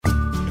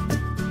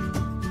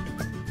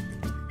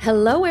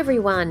Hello,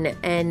 everyone,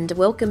 and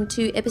welcome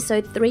to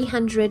episode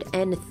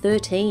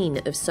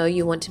 313 of So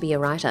You Want to Be a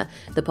Writer,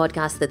 the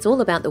podcast that's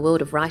all about the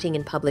world of writing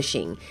and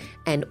publishing.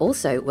 And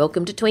also,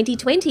 welcome to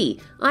 2020.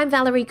 I'm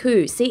Valerie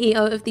Khoo,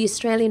 CEO of the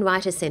Australian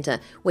Writers Centre,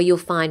 where you'll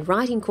find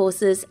writing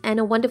courses and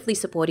a wonderfully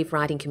supportive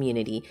writing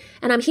community.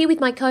 And I'm here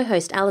with my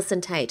co-host, Alison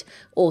Tate,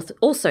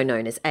 also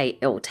known as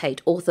A.L.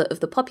 Tate, author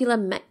of the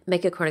popular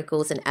Maker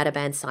Chronicles and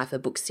Ataban Cypher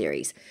book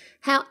series.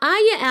 How are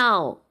you,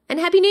 Al? And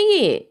Happy New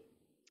Year!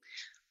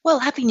 Well,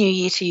 Happy New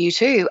Year to you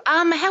too.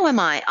 How am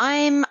I?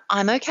 I'm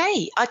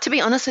okay. To be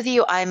honest with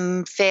you,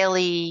 I'm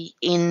fairly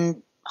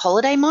in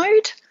holiday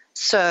mode,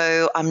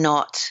 so I'm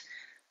not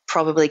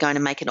probably going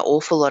to make an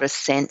awful lot of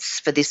sense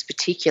for this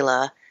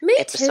particular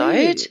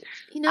episode. Too.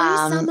 You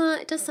know, summer,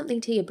 it does something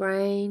to your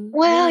brain.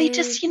 Well, you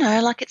just,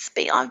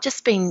 I've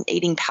just been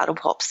eating paddle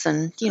pops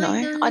and,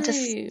 I don't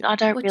Watching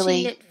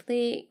really.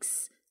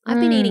 Netflix. I've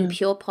been eating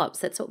Pure Pops.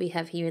 That's what we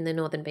have here in the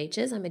Northern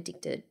Beaches. I'm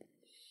addicted.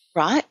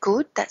 Right,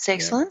 good. That's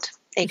excellent. Yeah.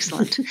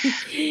 Excellent.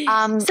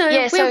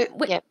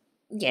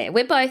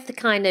 We're both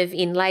kind of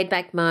in laid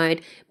back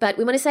mode, but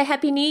we want to say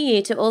Happy New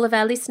Year to all of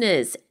our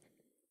listeners.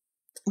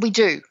 We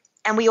do.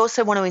 And we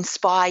also want to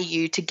inspire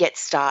you to get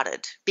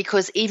started,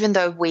 because even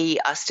though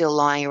we are still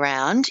lying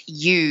around,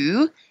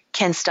 you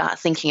can start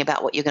thinking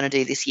about what you're going to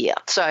do this year.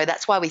 So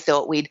that's why we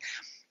thought we'd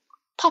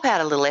pop out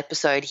a little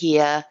episode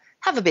here,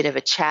 have a bit of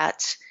a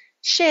chat,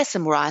 share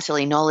some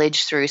writerly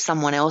knowledge through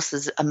someone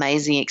else's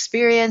amazing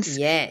experience.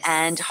 Yes.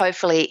 And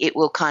hopefully it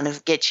will kind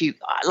of get you,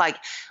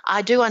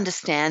 I do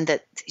understand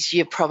that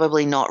you're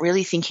probably not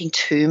really thinking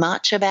too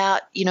much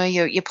about,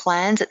 your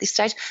plans at this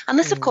stage,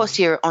 unless, of course,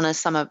 you're on a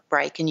summer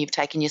break and you've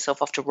taken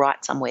yourself off to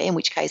write somewhere, in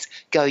which case,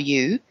 go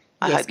you.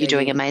 I hope you're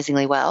doing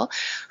amazingly well.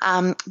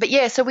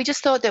 So we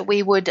just thought that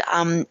we would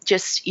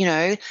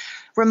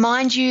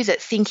remind you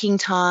that thinking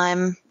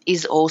time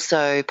is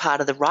also part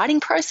of the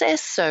writing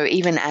process. So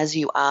even as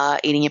you are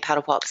eating your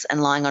paddle pops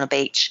and lying on a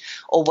beach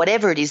or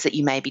whatever it is that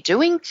you may be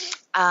doing,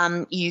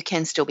 you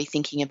can still be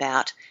thinking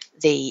about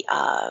the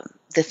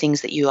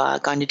things that you are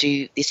going to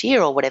do this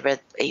year, or whatever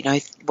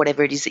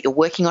it is that you're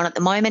working on at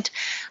the moment.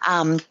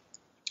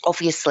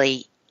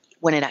 Obviously,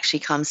 when it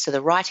actually comes to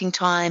the writing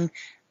time,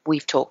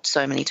 we've talked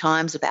so many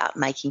times about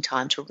making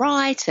time to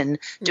write and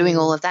doing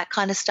all of that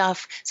kind of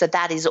stuff. So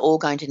that is all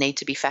going to need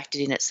to be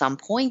factored in at some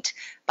point.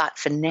 But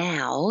for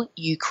now,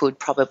 you could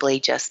probably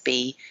just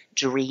be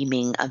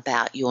dreaming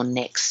about your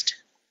next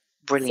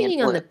brilliant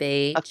work on the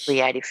beach of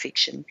creative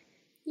fiction.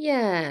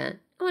 Yeah,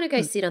 I want to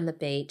go sit on the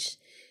beach.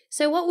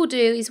 So what we'll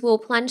do is we'll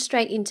plunge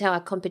straight into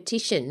our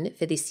competition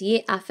for this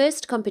year. Our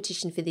first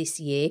competition for this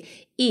year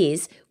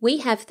is we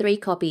have 3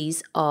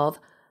 copies of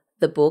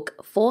the book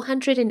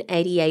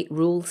 488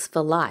 Rules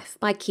for Life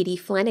by Kitty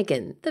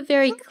Flanagan, the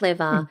very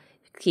clever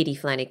Kitty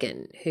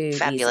Flanagan, who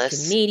Fabulous.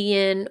 is a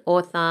comedian,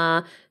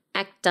 author,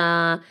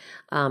 actor.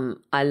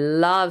 I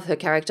love her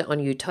character on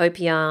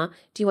Utopia.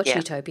 Do you watch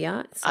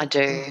Utopia? I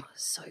do. Oh,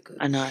 so good.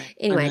 I know.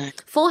 Anyway,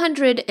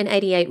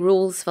 488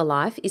 Rules for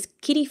Life is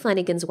Kitty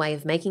Flanagan's way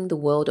of making the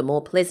world a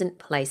more pleasant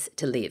place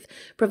to live,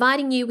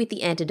 providing you with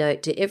the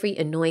antidote to every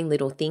annoying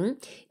little thing.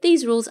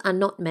 These rules are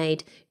not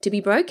made to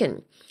be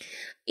broken.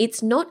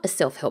 It's not a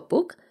self-help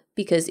book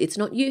because it's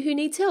not you who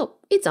needs help.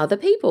 It's other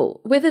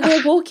people, whether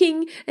they're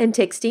walking and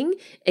texting,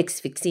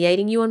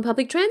 asphyxiating you on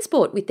public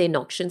transport with their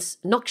noxious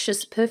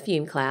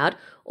perfume cloud,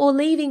 or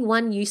leaving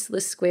one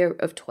useless square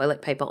of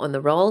toilet paper on the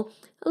roll.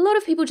 A lot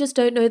of people just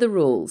don't know the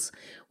rules.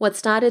 What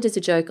started as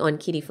a joke on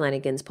Kitty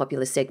Flanagan's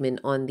popular segment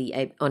on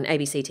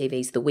ABC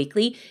TV's The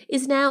Weekly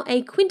is now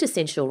a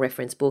quintessential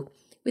reference book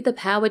with the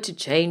power to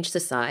change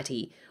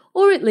society,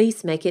 or at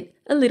least make it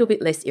a little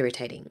bit less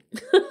irritating.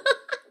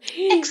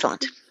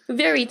 Excellent.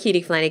 Very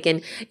Kitty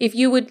Flanagan. If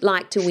you would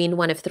like to win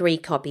one of 3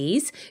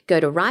 copies, go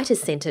to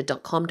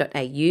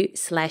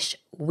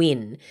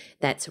writerscentre.com.au/win.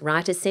 That's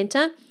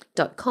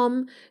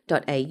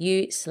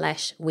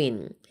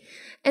writerscentre.com.au/win.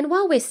 And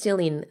while we're still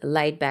in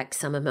laid-back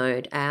summer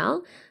mode,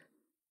 Al,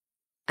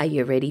 are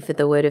you ready for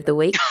the word of the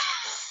week?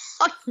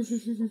 What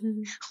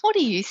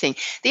do you think?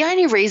 The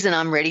only reason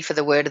I'm ready for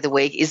the word of the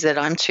week is that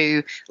I'm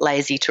too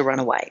lazy to run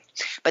away.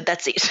 But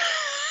that's it.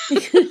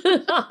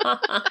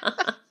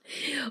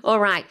 All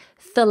right.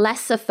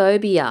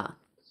 Thalassophobia.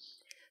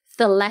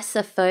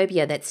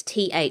 Thalassophobia, that's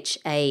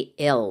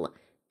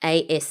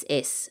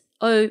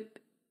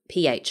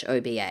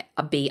THALASSOPHOBIA.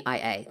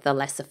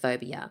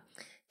 Thalassophobia.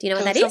 Do you know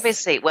what that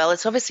is?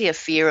 It's obviously a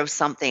fear of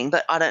something,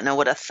 but I don't know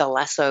what a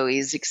thalasso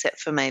is,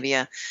 except for maybe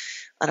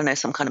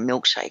some kind of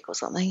milkshake or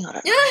something. I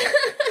don't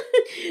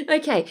know.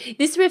 Okay,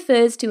 this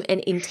refers to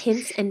an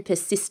intense and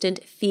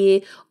persistent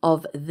fear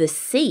of the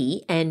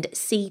sea and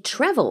sea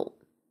travel.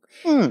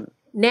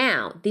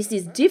 Now, this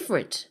is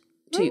different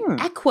to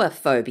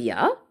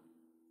aquaphobia,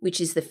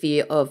 which is the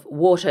fear of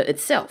water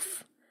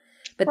itself.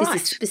 But this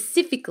is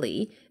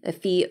specifically a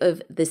fear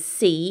of the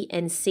sea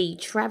and sea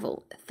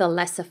travel,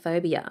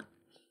 thalassophobia.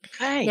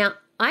 Okay. Now,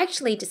 I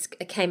actually just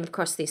came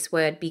across this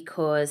word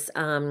because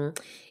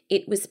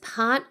it was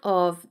part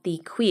of the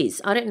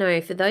quiz. I don't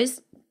know, for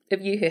those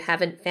of you who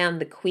haven't found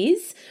the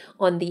quiz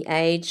on The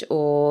Age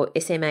or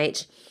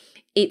SMH,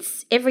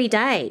 it's every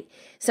day.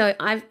 So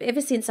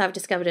ever since I've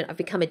discovered it, I've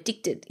become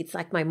addicted. It's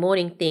like my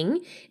morning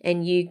thing.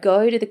 And you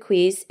go to the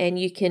quiz and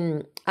you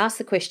can ask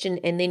the question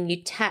and then you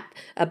tap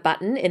a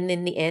button and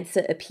then the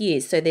answer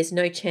appears. So there's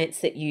no chance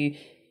that you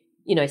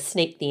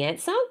sneak the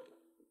answer.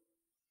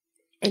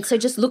 And so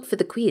just look for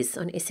the quiz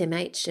on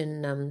SMH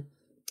and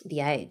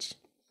The Age.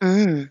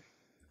 Okay.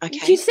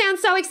 You sound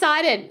so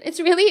excited. It's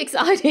really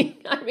exciting.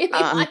 I really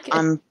like it.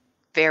 I'm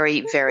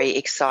very, very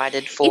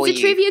excited for you. It's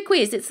a trivia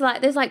quiz. It's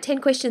like there's like 10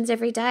 questions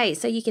every day,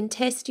 so you can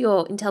test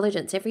your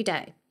intelligence every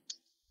day.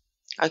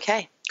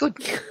 Okay, good.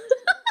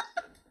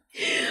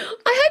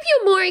 I hope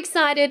you're more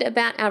excited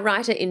about our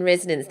Writer in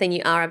Residence than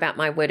you are about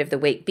my Word of the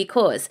Week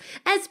because,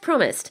 as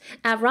promised,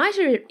 our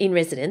Writer in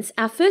Residence,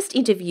 our first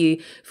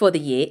interview for the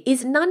year,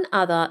 is none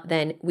other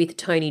than with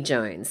Tony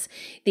Jones,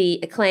 the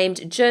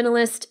acclaimed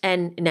journalist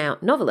and now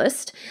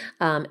novelist,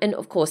 and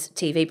of course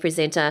TV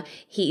presenter.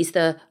 He is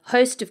the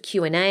host of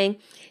Q&A.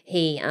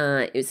 He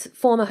is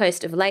former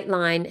host of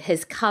Lateline,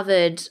 has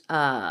covered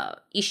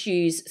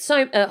issues,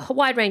 a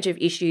wide range of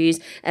issues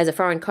as a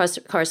foreign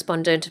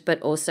correspondent, but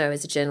also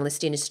as a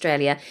journalist in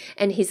Australia.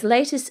 And his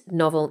latest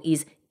novel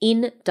is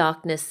In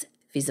Darkness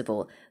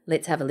Visible.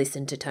 Let's have a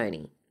listen to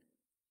Tony.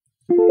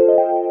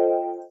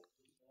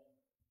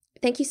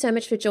 Thank you so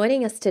much for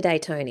joining us today,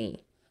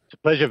 Tony. It's a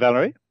pleasure,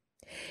 Valerie.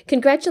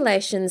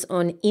 Congratulations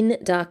on In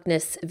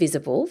Darkness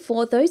Visible.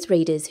 For those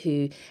readers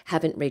who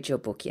haven't read your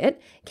book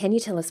yet, can you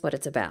tell us what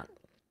it's about?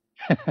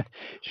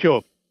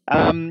 Sure.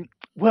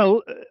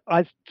 Well,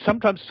 I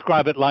sometimes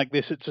describe it like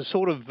this. It's a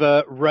sort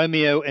of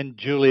Romeo and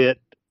Juliet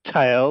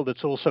tale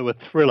that's also a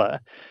thriller.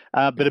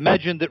 But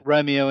imagine that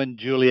Romeo and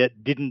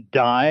Juliet didn't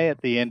die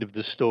at the end of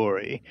the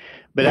story,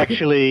 but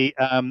actually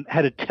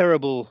had a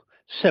terrible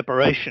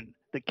separation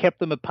that kept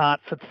them apart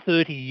for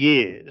 30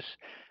 years.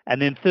 And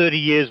then 30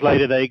 years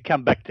later, they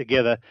come back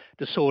together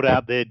to sort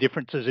out their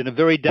differences in a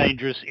very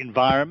dangerous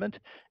environment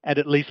and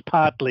at least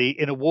partly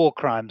in a war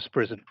crimes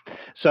prison.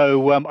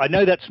 So I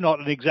know that's not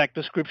an exact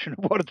description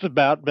of what it's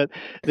about, but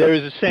there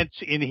is a sense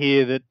in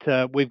here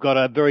that we've got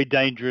a very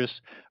dangerous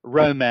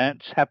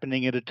romance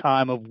happening at a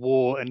time of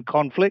war and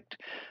conflict,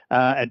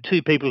 and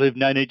two people who've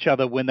known each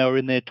other when they were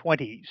in their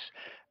 20s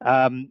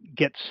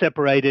get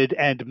separated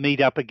and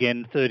meet up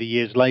again 30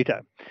 years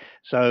later.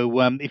 So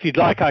if you'd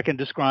like, I can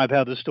describe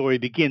how the story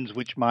begins,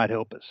 which might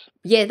help us.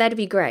 Yeah, that'd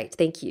be great.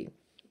 Thank you.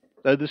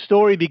 So the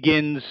story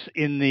begins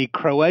in the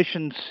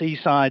Croatian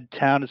seaside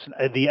town. It's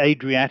the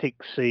Adriatic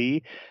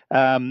Sea.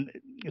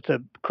 It's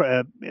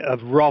of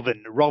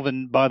Rovinj.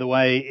 Rovinj, by the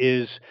way,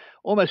 is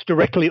almost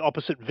directly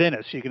opposite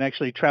Venice. You can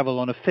actually travel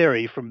on a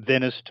ferry from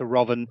Venice to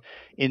Rovinj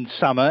in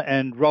summer,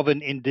 and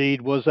Rovinj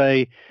indeed was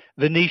a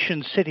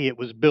Venetian city. It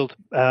was built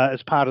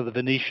as part of the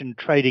Venetian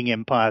trading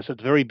empire, so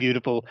it's very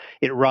beautiful.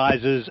 It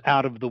rises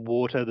out of the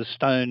water. The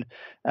stone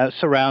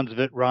surrounds of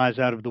it rise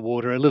out of the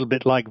water, a little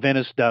bit like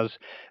Venice does.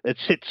 It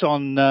sits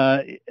on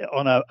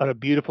a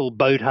beautiful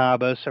boat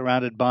harbour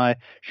surrounded by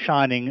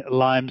shining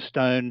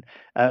limestone.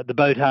 The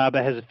boat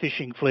harbour has a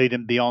fishing fleet,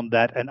 and beyond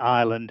that, an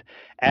island.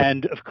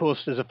 And, of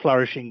course, there's a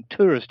flourishing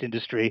tourist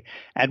industry.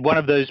 And one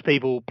of those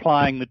people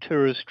plying the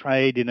tourist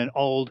trade in an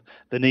old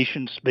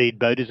Venetian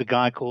speedboat is a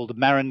guy called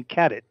Marin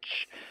Kadic,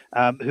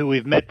 who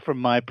we've met from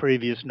my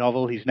previous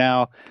novel. He's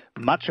now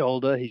much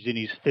older. He's in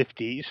his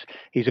 50s.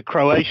 He's a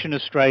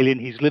Croatian-Australian.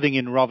 He's living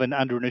in Rovinj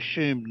under an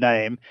assumed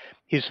name.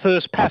 His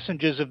first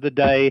passengers of the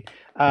day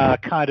are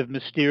kind of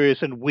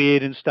mysterious and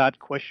weird and start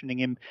questioning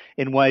him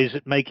in ways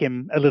that make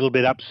him a little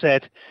bit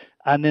upset.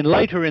 And then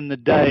later in the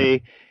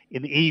day,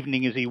 in the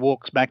evening, as he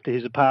walks back to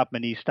his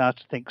apartment, he starts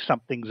to think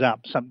something's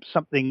up.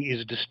 Something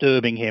is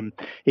disturbing him.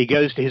 He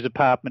goes to his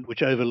apartment,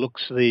 which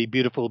overlooks the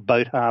beautiful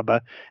boat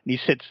harbour, and he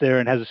sits there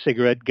and has a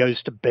cigarette,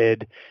 goes to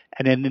bed.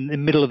 And then in the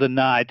middle of the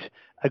night,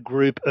 a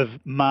group of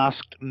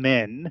masked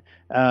men,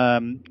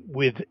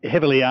 with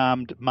heavily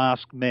armed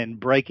masked men,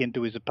 break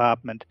into his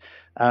apartment.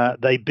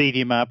 They beat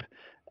him up.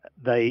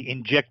 They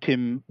inject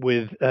him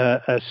with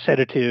a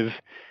sedative,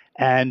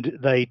 and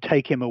they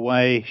take him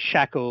away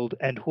shackled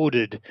and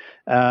hooded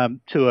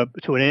to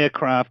an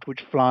aircraft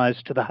which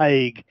flies to The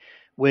Hague,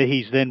 where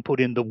he's then put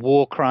in the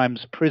war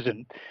crimes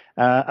prison,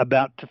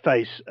 about to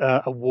face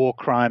a war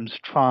crimes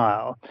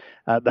trial.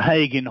 The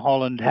Hague in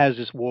Holland has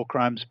this war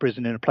crimes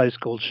prison in a place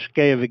called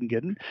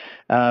Scheveningen,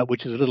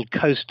 which is a little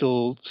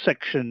coastal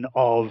section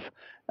of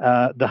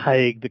The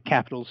Hague, the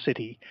capital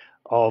city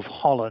of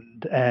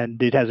Holland,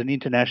 and it has an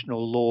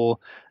international law,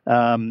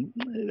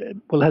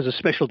 has a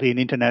specialty in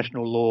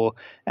international law,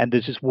 and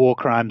there's this war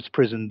crimes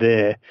prison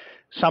there.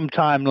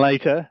 Sometime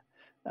later,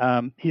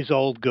 his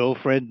old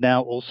girlfriend,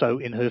 now also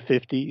in her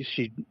 50s,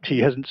 she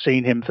hasn't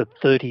seen him for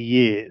 30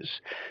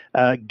 years,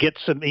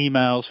 gets some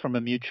emails from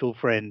a mutual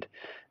friend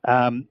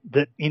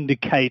that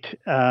indicate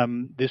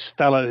this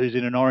fellow who's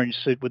in an orange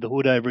suit with the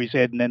hood over his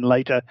head and then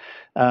later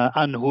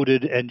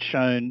unhooded and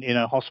shown in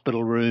a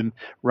hospital room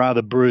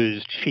rather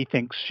bruised. She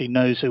thinks she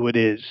knows who it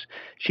is.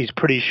 She's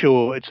pretty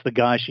sure it's the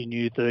guy she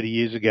knew 30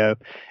 years ago,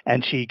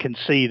 and she can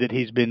see that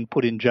he's been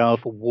put in jail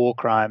for war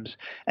crimes,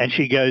 and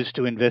she goes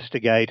to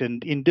investigate,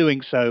 and in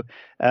doing so,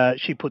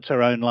 she puts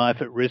her own life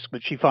at risk,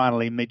 but she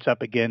finally meets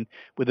up again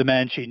with the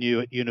man she knew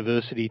at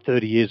university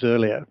 30 years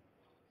earlier.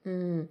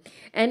 Mm.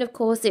 And of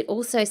course, it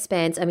also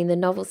spans, the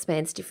novel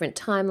spans different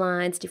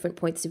timelines, different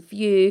points of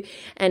view,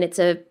 and it's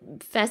a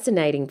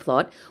fascinating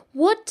plot.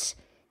 What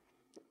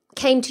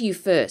came to you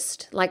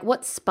first? Like,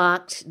 what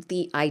sparked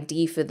the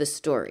idea for the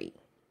story?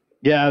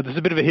 Yeah, there's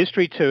a bit of a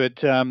history to it.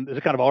 There's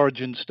a kind of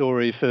origin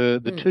story for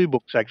the two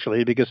books,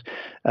 actually, because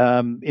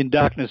In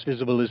Darkness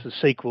Visible is the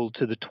sequel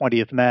to The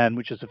 20th Man,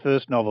 which is the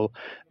first novel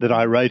that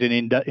I wrote,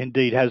 and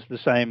indeed has the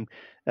same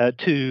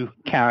two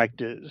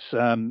characters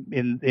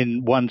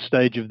in one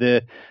stage of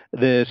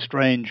their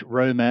strange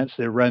romance,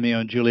 their Romeo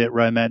and Juliet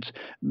romance,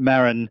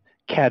 Maren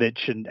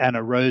Kadic and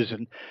Anna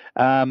Rosen.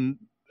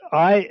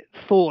 I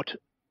thought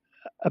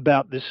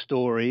about this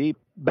story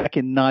back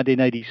in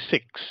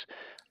 1986.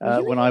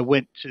 Really? When I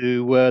went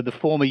to the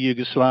former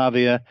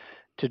Yugoslavia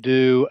to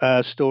do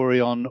a story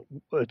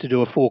to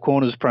do a Four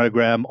Corners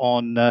program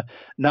on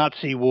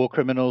Nazi war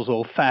criminals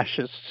or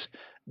fascists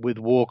with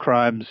war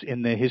crimes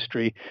in their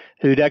history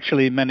who'd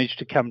actually managed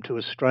to come to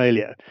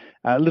Australia.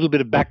 A little bit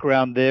of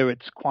background there.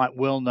 It's quite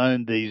well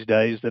known these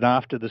days that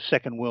after the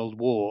Second World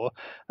War,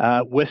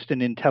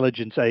 Western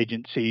intelligence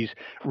agencies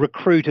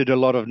recruited a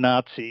lot of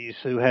Nazis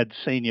who had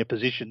senior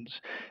positions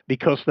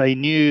because they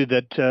knew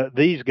that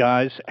these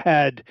guys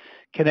had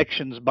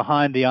connections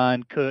behind the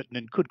Iron Curtain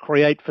and could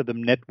create for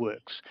them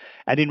networks.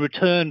 And in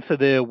return for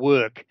their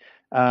work,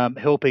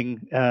 helping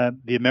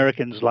the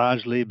Americans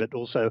largely, but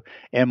also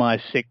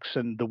MI6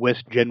 and the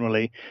West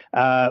generally,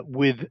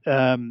 with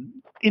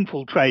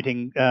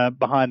infiltrating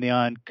behind the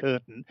Iron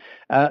Curtain,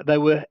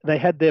 they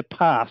had their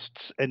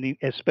pasts and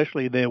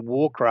especially their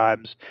war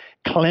crimes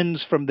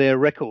cleansed from their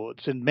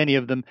records, and many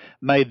of them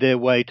made their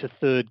way to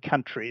third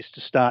countries to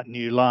start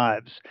new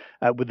lives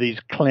with these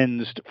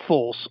cleansed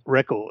false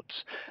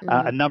records.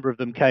 A number of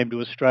them came to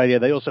Australia.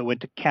 They also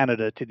went to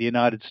Canada, to the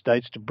United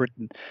States, to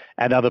Britain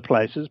and other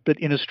places. But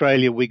in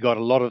Australia, we got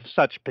a lot of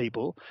such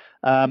people.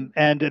 And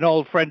an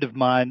old friend of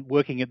mine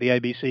working at the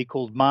ABC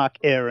called Mark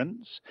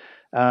Ahrens,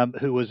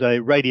 who was a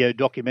radio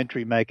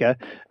documentary maker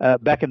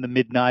back in the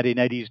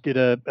mid-1980s, did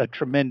a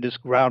tremendous,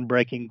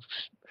 groundbreaking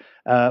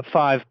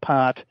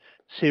 5-part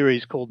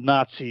series called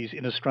Nazis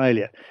in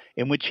Australia,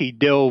 in which he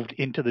delved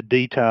into the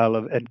detail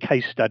and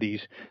case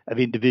studies of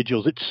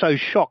individuals. It so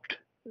shocked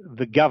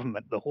the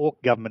government, the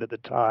Hawke government at the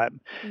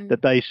time,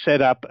 that they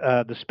set up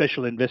the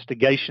Special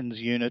Investigations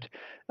Unit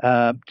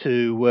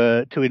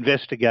to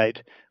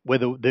investigate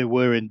whether there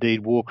were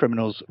indeed war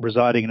criminals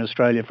residing in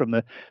Australia from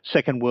the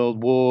Second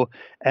World War.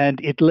 And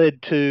it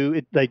led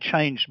to, they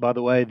changed, by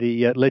the way,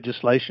 the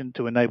legislation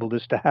to enable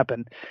this to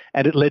happen,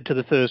 and it led to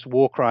the first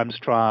war crimes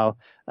trial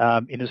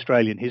in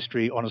Australian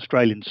history on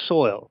Australian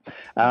soil.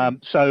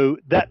 So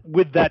that,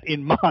 with that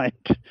in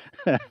mind,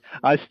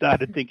 I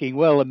started thinking,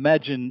 well,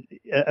 imagine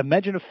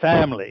a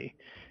family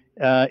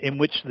in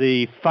which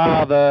the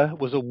father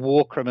was a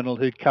war criminal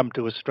who'd come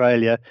to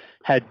Australia,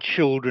 had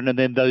children, and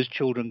then those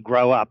children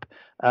grow up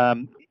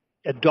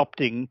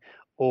adopting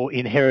or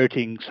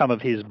inheriting some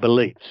of his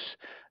beliefs.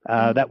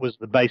 That was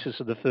the basis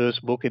of the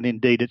first book, and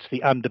indeed it's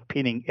the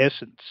underpinning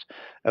essence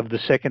of the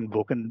second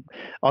book. And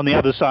on the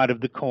other side of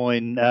the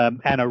coin,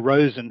 Anna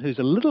Rosen, who's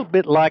a little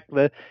bit like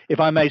if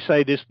I may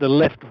say this, the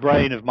left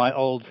brain of my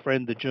old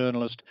friend, the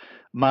journalist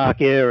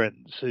Mark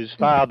Ahrens, whose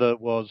father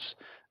was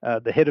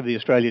the head of the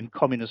Australian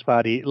Communist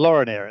Party,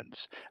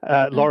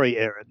 Laurie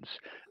Ahrens.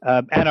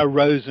 Anna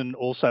Rosen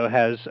also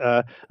has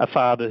a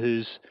father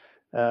who's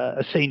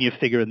a senior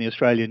figure in the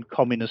Australian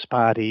Communist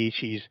Party.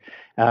 She's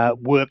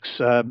works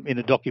in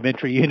a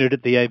documentary unit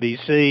at the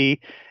ABC,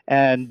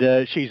 and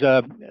she's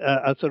a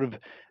sort of,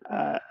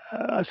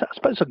 I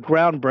suppose, a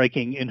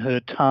groundbreaking in her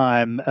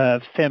time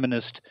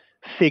feminist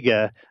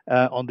figure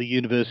on the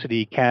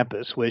university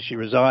campus where she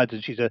resides,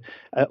 and she's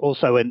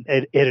also an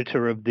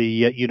editor of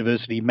the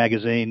university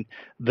magazine,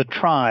 The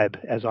Tribe,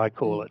 as I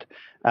call it.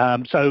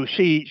 So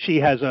she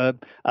has a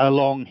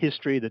long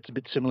history that's a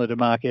bit similar to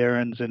Mark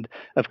Ahrens, and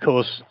of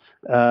course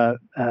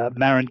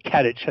Maren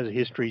Kadic has a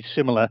history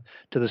similar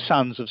to the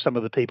sons of some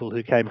of the people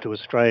who came to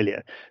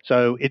Australia.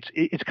 So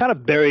it's kind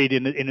of buried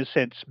in a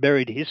sense,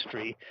 buried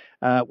history.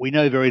 We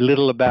know very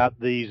little about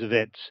these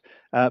events,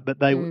 but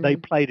they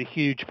played a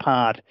huge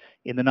part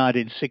in the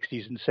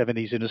 1960s and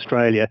 70s in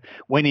Australia,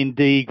 when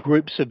indeed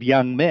groups of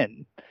young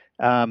men,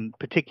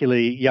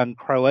 particularly young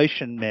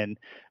Croatian men,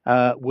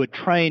 were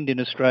trained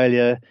in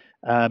Australia,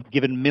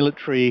 given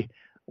military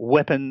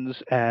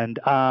weapons and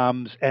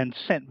arms, and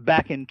sent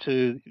back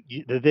into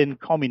the then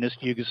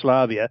communist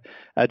Yugoslavia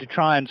to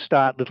try and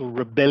start little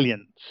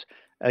rebellions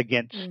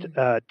against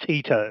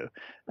Tito.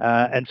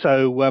 And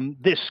so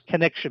this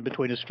connection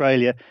between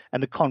Australia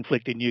and the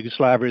conflict in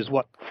Yugoslavia is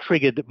what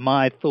triggered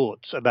my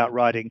thoughts about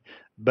writing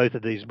both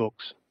of these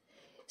books.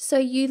 So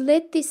you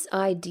let this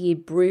idea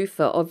brew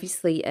for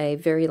obviously a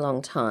very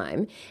long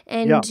time,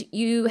 and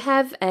you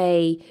have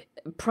a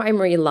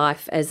primary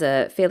life as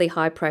a fairly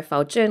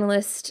high-profile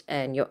journalist,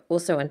 and you're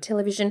also on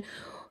television.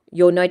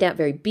 You're no doubt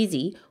very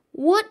busy.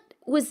 What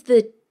was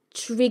the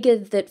trigger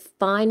that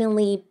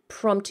finally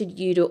prompted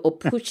you to, or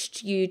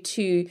pushed you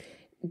to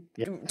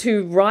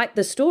write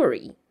the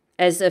story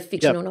as a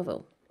fictional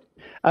novel?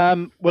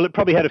 Well, it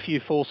probably had a few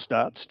false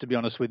starts, to be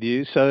honest with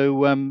you.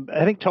 So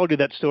having told you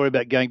that story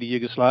about going to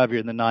Yugoslavia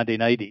in the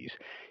 1980s,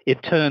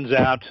 it turns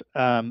out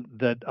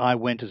that I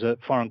went as a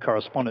foreign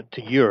correspondent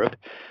to Europe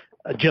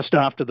just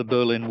after the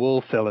Berlin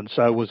Wall fell, and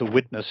so was a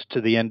witness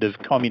to the end of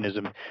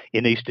communism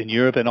in Eastern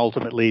Europe and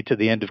ultimately to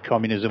the end of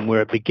communism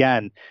where it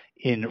began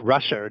in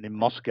Russia and in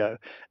Moscow.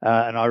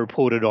 And I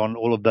reported on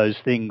all of those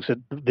things.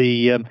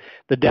 The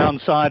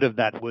downside of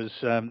that was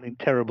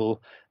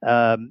terrible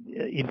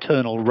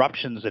internal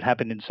ruptions that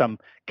happened in some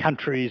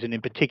countries, and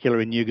in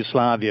particular in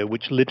Yugoslavia,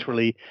 which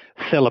literally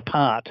fell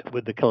apart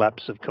with the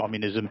collapse of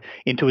communism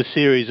into a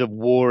series of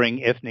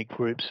warring ethnic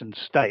groups and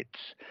states.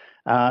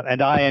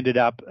 And I ended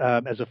up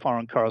as a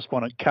foreign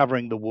correspondent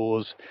covering the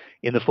wars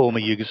in the former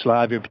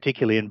Yugoslavia,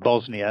 particularly in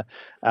Bosnia,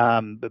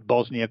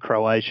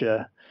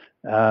 Croatia,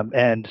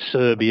 and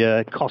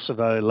Serbia,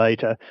 Kosovo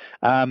later.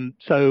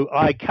 So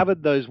I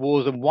covered those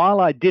wars, and while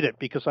I did it,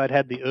 because I'd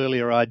had the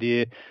earlier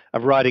idea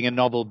of writing a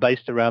novel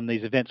based around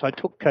these events, I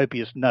took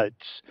copious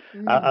notes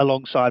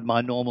alongside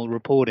my normal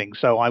reporting.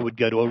 So I would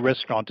go to a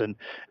restaurant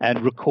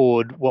and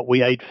record what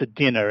we ate for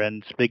dinner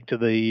and speak to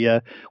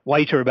the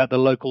waiter about the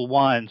local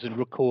wines and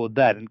record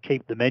that and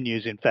keep the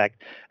menus, in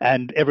fact.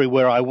 And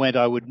everywhere I went,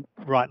 I would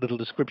write little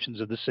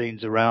descriptions of the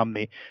scenes around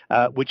me,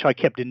 which I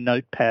kept in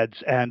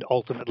notepads and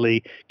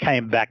ultimately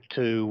came back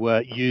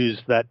to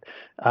use that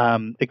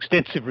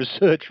extensive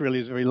research. Really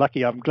is very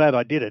lucky. I'm glad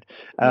I did it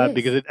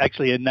because it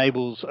actually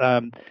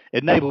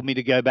enabled me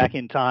to go back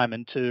in time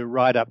and to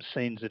write up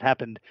scenes that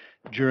happened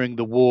during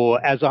the war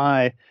as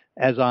I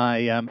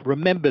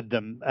remembered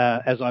them,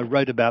 as I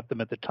wrote about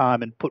them at the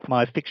time, and put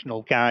my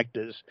fictional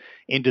characters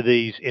into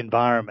these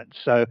environments.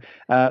 So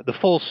the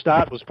false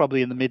start was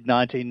probably in the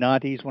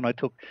mid-1990s when I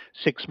took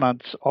 6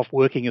 months off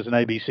working as an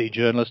ABC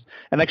journalist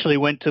and actually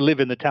went to live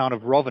in the town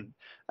of Rovan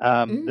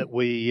that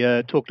we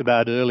talked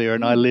about earlier.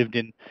 And I lived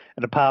in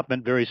an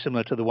apartment very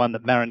similar to the one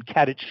that Marin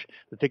Kadic,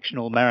 the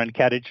fictional Marin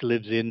Kadic,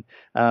 lives in,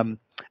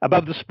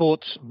 above the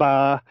sports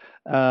bar,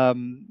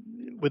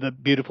 with a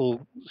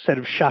beautiful set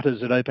of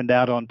shutters that opened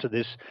out onto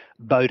this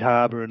boat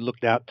harbour and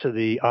looked out to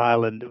the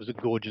island. It was a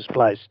gorgeous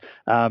place.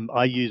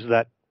 I used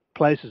that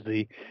place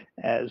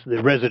as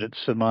the residence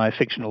for my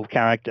fictional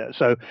character.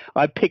 So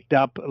I picked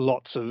up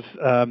lots of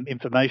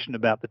information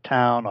about the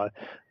town. I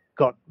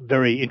got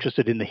very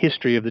interested in the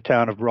history of the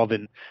town of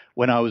Rovan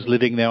when I was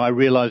living there. I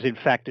realised, in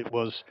fact, it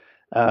was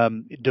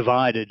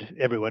divided.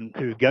 Everyone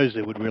who goes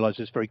there would realise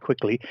this very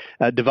quickly.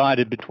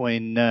 Divided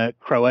between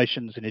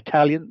Croatians and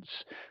Italians.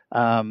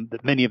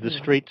 That many of the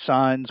street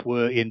signs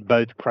were in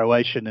both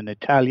Croatian and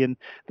Italian.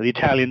 The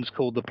Italians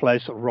called the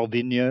place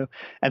Rovinjo.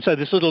 And so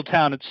this little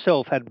town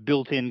itself had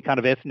built-in kind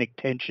of ethnic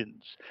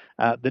tensions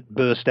that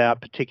burst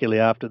out, particularly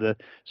after the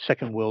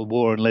Second World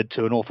War, and led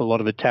to an awful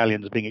lot of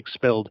Italians being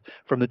expelled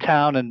from the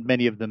town and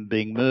many of them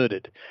being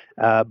murdered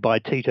by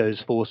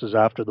Tito's forces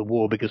after the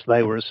war because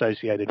they were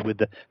associated with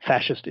the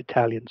fascist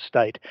Italian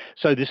state.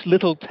 So this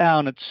little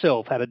town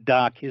itself had a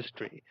dark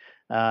history.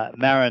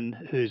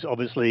 Marin, who's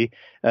obviously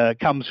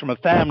comes from a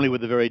family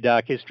with a very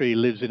dark history,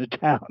 lives in a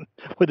town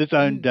with its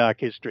own dark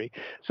history.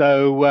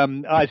 So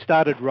I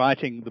started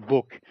writing the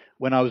book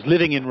when I was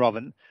living in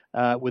Rovan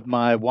with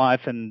my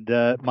wife and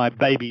my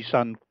baby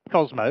son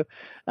Cosmo,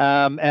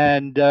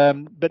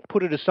 but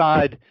put it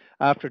aside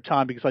after a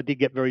time because I did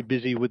get very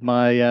busy with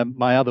my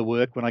my other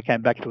work when I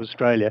came back to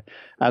Australia.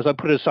 So I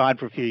put it aside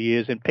for a few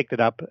years and picked it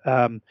up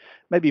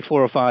maybe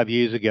 4 or 5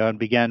 years ago and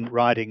began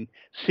writing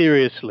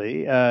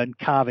seriously and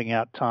carving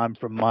out time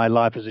from my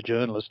life as a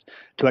journalist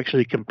to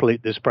actually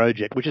complete this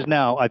project, which is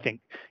now, I think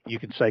you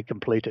can say,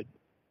 completed.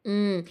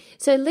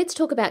 So let's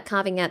talk about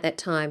carving out that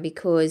time,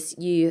 because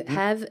you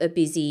have a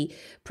busy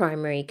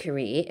primary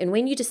career. And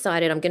when you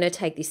decided, I'm going to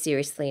take this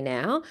seriously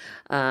now,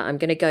 I'm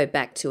going to go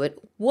back to it,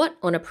 what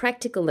on a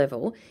practical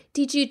level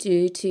did you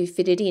do to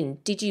fit it in?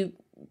 Did you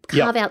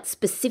carve out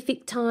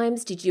specific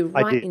times? Did you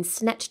write in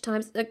snatch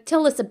times?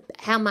 Tell us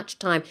how much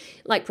time,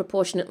 like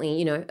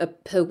proportionately,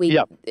 per week,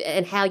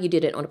 and how you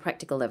did it on a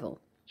practical level.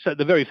 So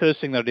the very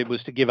first thing that I did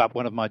was to give up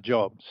one of my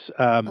jobs.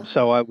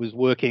 So I was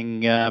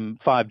working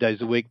 5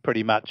 days a week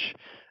pretty much,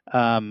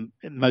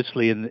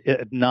 mostly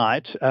at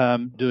night,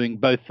 doing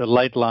both the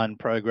Late Line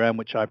program,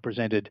 which I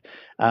presented,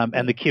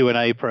 and the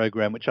Q&A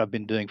program, which I've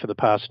been doing for the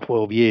past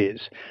 12 years.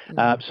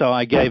 So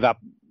I gave up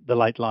the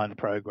Late Line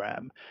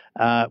program,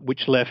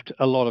 which left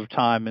a lot of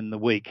time in the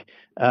week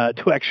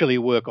to actually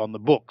work on the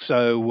book.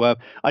 So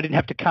I didn't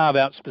have to carve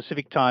out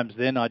specific times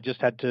then. I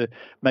just had to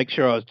make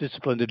sure I was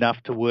disciplined enough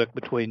to work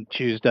between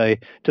Tuesday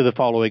to the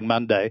following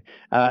Monday.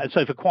 And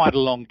so for quite a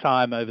long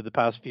time over the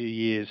past few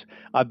years,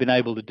 I've been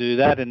able to do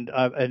that. And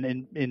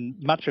in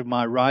much of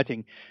my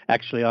writing,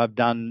 actually, I've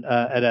done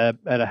at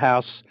a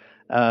house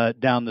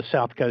down the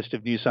south coast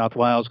of New South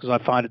Wales, because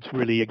I find it's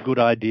really a good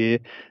idea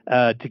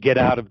to get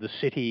out of the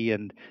city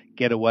and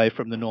get away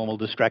from the normal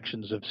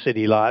distractions of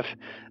city life.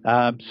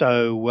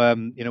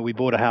 We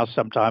bought a house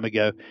some time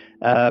ago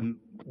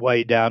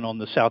way down on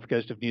the south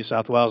coast of New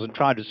South Wales, and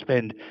tried to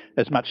spend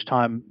as much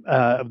time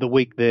of the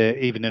week there,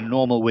 even in a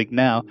normal week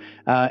now,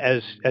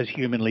 as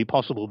humanly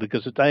possible,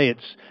 because A,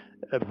 it's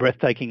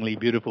breathtakingly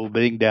beautiful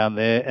being down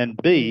there, and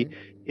B,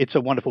 it's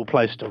a wonderful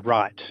place to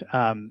write.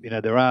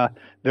 There are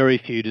very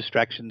few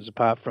distractions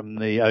apart from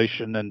the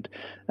ocean and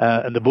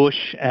the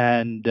bush,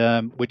 and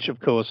which, of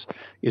course,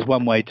 is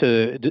one way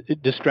to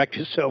distract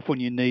yourself when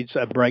you need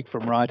a break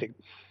from writing.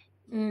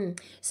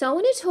 So I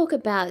want to talk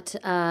about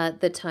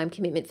the time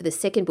commitment for the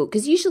second book,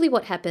 because usually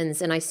what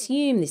happens, and I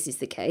assume this is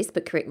the case,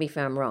 but correct me if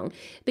I'm wrong,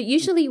 but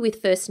usually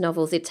with first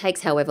novels, it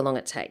takes however long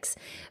it takes.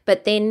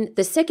 But then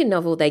the second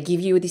novel, they give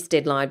you this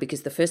deadline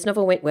because the first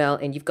novel went well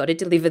and you've got to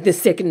deliver the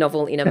second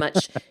novel in a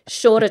much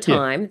shorter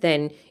time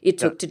than it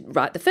took to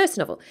write the first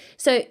novel.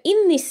 So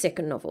in this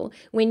second novel,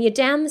 when you're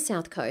down the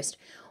south coast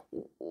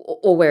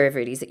or wherever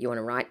it is that you want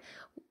to write,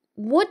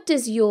 what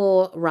does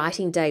your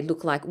writing day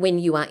look like when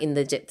you are in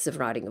the depths of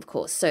writing, of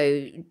course?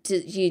 So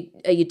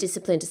are you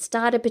disciplined to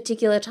start a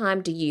particular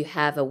time? Do you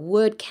have a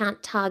word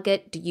count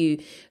target?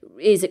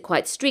 Is it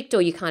quite strict,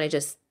 or you kind of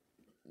just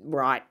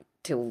write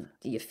till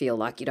you feel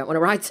like you don't want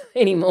to write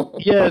anymore?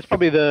 Yeah, it's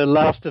probably the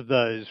last of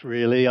those,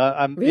 really.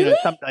 Really?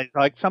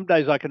 Some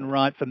days I can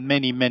write for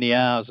many, many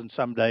hours, and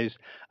some days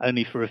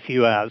only for a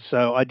few hours.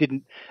 So I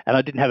didn't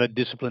have a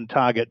disciplined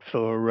target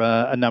for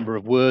a number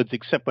of words,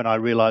 except when I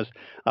realised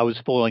I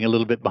was falling a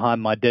little bit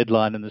behind my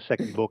deadline in the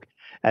second book.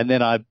 And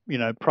then I,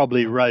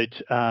 probably wrote,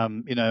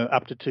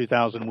 up to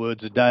 2,000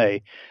 words a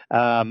day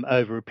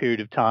over a period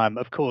of time.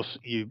 Of course,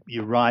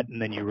 you write and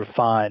then you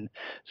refine.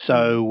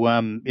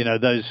 So,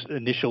 those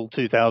initial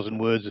 2,000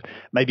 words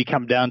maybe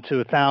come down to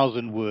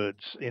 1,000 words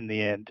in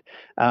the end,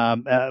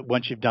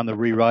 once you've done the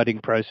rewriting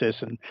process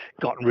and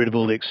gotten rid of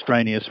all the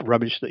extraneous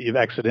rubbish that you've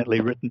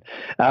accidentally written.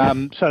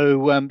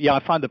 I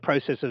find the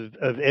process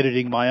of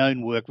editing my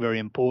own work very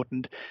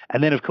important.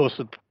 And then, of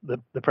course,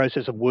 the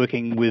process of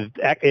working with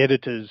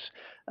editors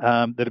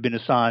that have been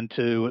assigned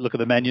to look at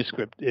the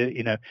manuscript,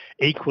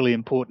 equally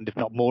important, if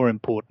not more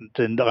important.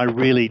 And I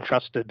really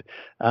trusted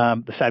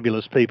the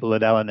fabulous people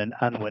at Allen and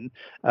Unwin.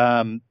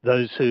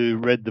 Those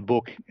who read the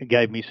book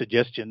gave me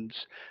suggestions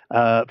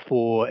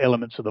for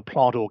elements of the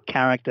plot or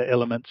character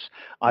elements.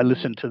 I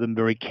listened to them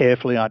very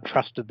carefully. I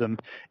trusted them,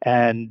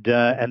 and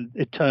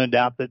it turned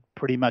out that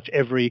pretty much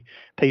every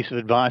piece of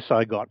advice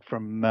I got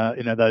from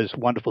those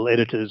wonderful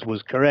editors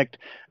was correct.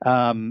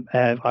 And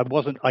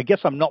I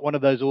guess I'm not one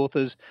of those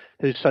authors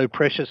who's so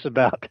precious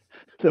about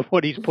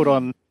what he's put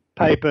on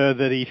paper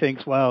that he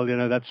thinks, well,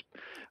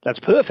 that's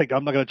perfect.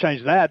 I'm not going to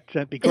change that.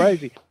 That'd be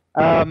crazy.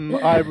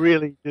 I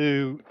really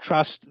do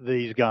trust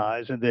these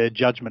guys and their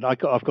judgment.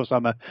 Of course,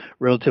 I'm a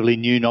relatively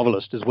new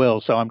novelist as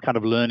well, so I'm kind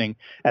of learning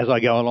as I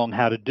go along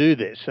how to do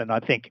this. And I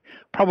think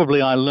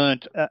probably I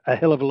learnt a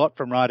hell of a lot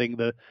from writing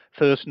the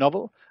first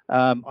novel.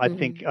 I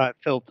think I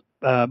felt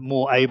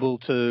more able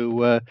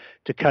to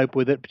cope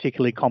with it,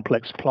 particularly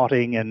complex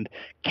plotting and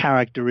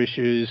character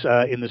issues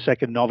in the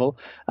second novel.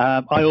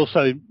 I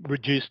also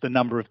reduced the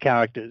number of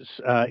characters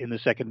in the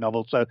second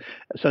novel so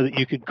that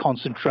you could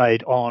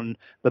concentrate on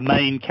the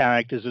main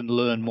characters and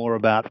learn more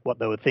about what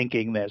they were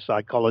thinking, their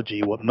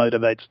psychology, what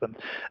motivates them.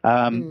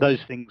 Those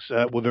things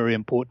were very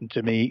important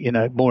to me,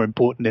 more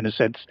important in a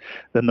sense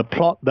than the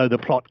plot, though the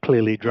plot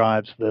clearly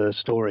drives the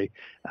story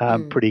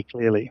pretty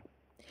clearly.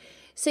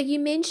 So you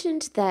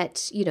mentioned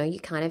that, you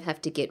kind of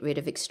have to get rid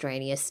of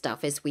extraneous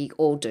stuff, as we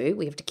all do.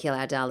 We have to kill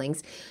our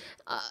darlings.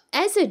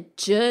 As a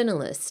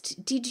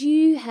journalist, did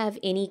you have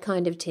any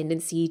kind of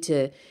tendency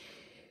to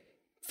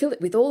fill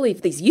it with all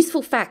of these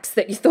useful facts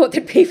that you thought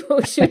that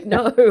people should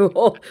know?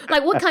 Or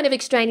like, what kind of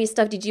extraneous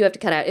stuff did you have to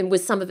cut out? And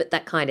was some of it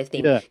that kind of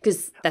thing?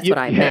 Because that's what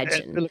I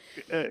imagine.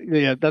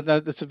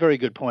 That's a very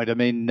good point. I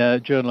mean,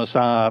 journalists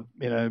are,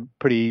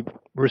 pretty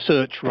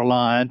research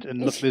reliant,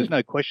 and look, there's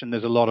no question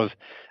there's a lot of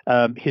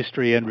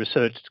history and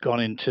research that's gone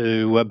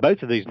into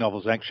both of these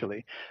novels,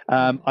 actually.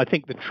 I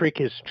think the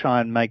trick is to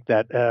try and make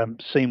that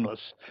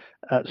seamless.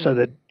 So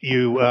that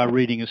you are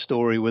reading a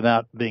story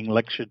without being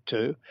lectured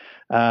to,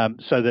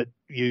 so that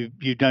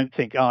you don't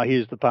think, oh,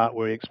 here's the part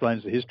where he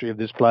explains the history of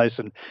this place,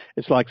 and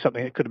it's like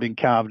something that could have been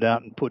carved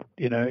out and put,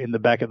 in the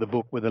back of the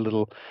book with a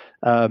little,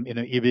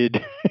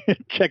 Ibid,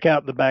 check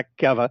out the back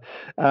cover,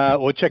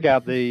 or check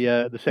out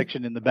the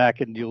section in the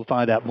back, and you'll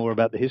find out more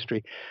about the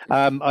history.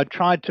 I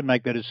tried to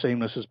make that as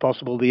seamless as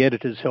possible. The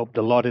editors helped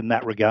a lot in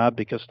that regard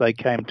because they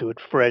came to it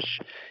fresh.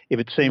 If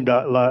it seemed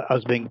like I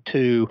was being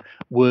too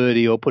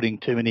wordy or putting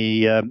too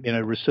many,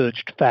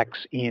 researched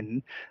facts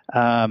in,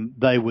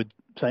 they would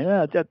say,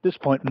 at this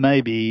point,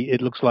 maybe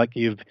it looks like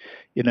you're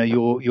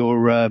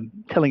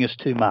telling us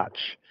too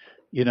much.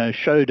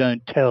 Show,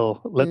 don't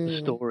tell. Let the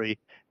story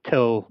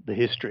tell the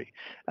history.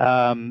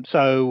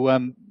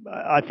 So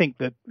I think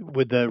that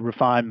with the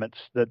refinements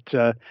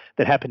that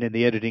happened in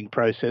the editing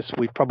process,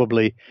 we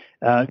probably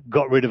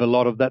got rid of a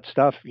lot of that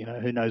stuff.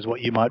 Who knows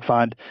what you might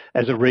find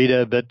as a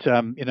reader, but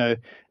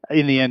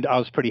in the end, I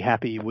was pretty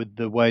happy with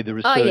the way the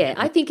research. Oh yeah,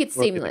 I think it's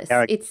seamless.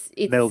 It's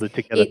melded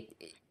together.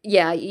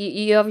 Yeah,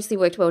 you obviously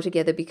worked well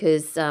together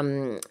because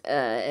nothing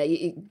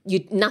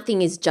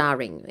is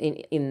jarring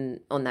in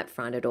on that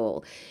front at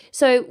all.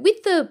 So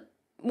with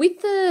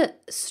the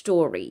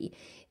story,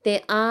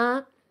 there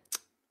are,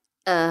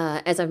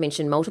 as I've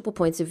mentioned, multiple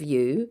points of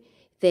view.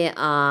 There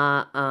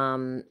are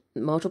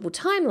multiple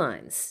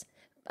timelines.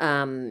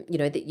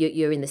 That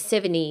you're in the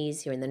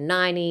 70s, you're in the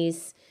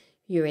 90s,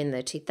 you're in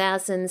the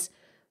 2000s.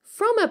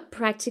 From a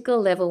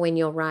practical level, when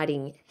you're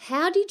writing,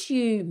 how did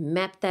you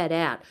map that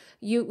out?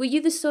 Were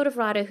you the sort of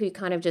writer who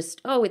kind of just,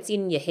 it's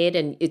in your head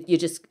and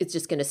it's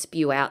just going to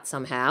spew out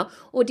somehow?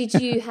 Or did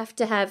you have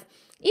to have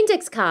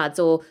index cards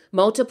or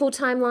multiple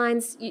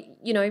timelines,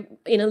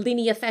 in a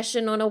linear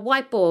fashion on a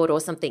whiteboard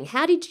or something?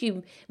 How did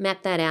you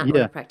map that out on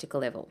a practical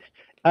level?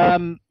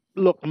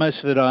 Look,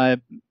 most of it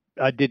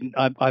I didn't.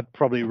 I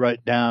probably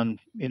wrote down,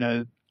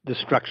 the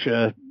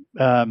structure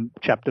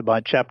chapter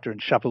by chapter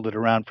and shuffled it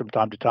around from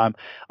time to time.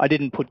 I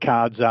didn't put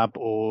cards up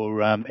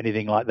or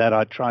anything like that.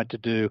 I tried to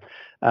do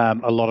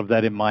a lot of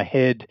that in my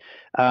head.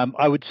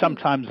 I would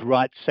sometimes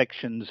write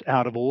sections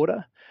out of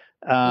order.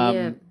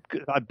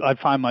 I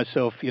find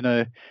myself,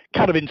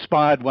 kind of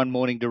inspired one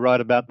morning to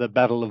write about the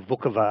Battle of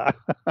Vukovar,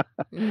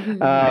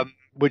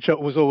 which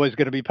was always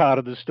going to be part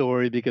of the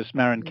story because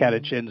Marin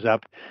Kadic ends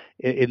up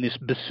in this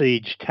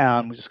besieged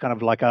town, which is kind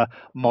of like a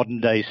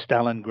modern-day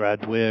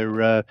Stalingrad,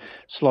 where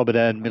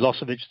Slobodan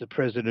Milosevic, the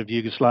president of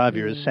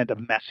Yugoslavia, has sent a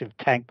massive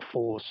tank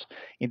force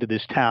into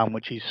this town,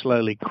 which he's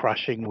slowly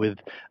crushing with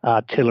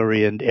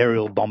artillery and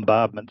aerial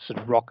bombardments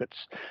and rockets,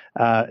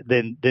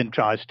 then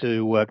tries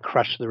to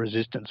crush the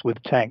resistance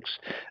with tanks.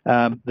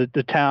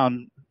 The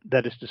town,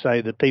 that is to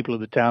say, the people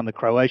of the town, the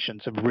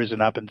Croatians, have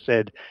risen up and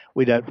said,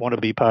 we don't want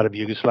to be part of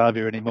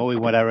Yugoslavia anymore. We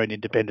want our own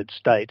independent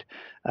state.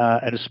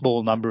 And a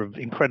small number of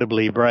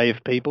incredibly brave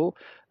people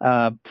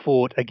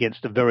fought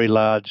against a very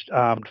large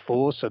armed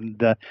force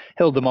and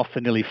held them off for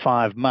nearly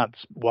 5 months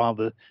while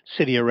the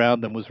city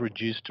around them was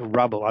reduced to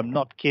rubble. I'm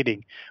not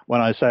kidding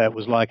when I say it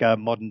was like a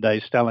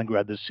modern-day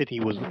Stalingrad. The city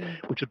was,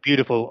 which was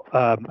beautiful,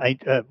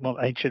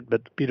 ancient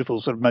but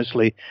beautiful, sort of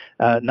mostly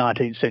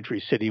 19th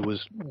century city,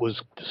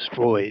 was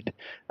destroyed,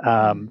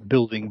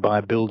 building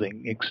by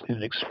building,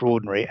 an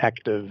extraordinary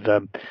act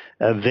of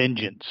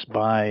vengeance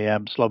by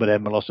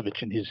Slobodan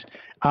Milosevic and his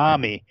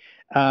army.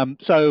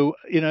 So,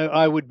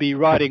 I would be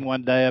writing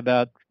one day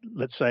about,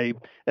 let's say,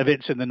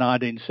 events in the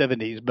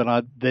 1970s, but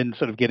I'd then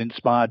sort of get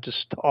inspired to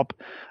stop,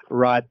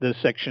 write the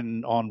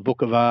section on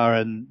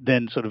Vukovar, and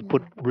then sort of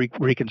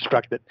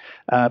reconstruct it,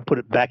 put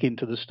it back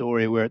into the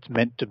story where it's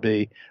meant to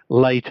be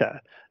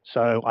later.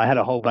 So I had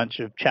a whole bunch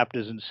of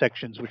chapters and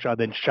sections which I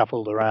then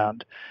shuffled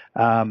around.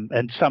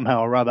 And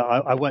somehow or other,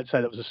 I won't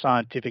say that was a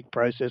scientific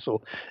process or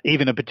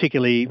even a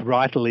particularly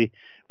writerly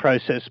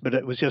process, but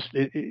it was just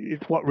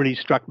what really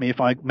struck me.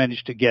 If I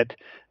managed to get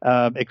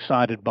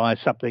excited by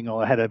something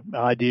or had an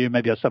idea,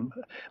 maybe I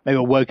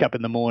woke up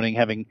in the morning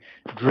having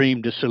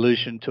dreamed a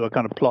solution to a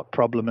kind of plot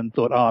problem and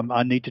thought,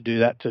 I need to do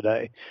that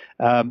today.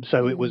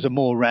 So it was a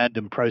more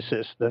random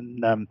process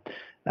than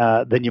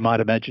you might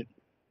imagine.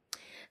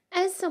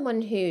 As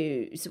someone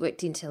who's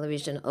worked in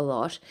television a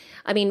lot,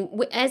 I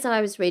mean, as I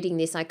was reading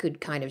this, I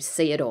could kind of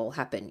see it all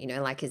happen,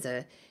 like as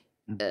a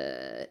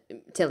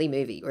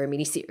telemovie or a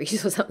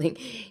miniseries or something.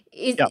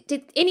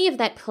 Did any of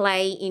that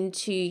play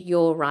into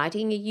your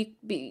writing? Are you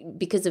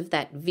because of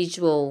that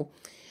visual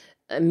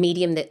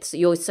medium that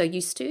you're so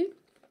used to?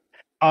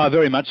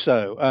 Very much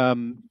so.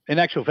 In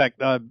actual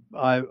fact,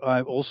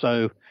 I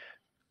also...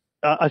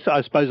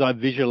 I suppose I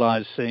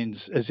visualize scenes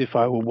as if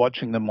I were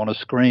watching them on a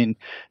screen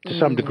to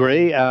some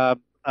degree. I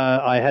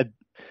had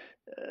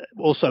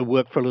also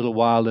worked for a little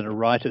while in a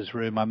writer's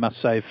room, I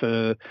must say,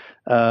 for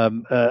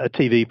a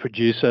TV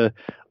producer,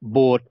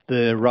 bought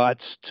the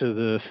rights to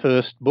the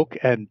first book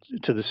and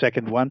to the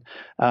second one.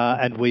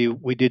 And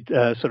we did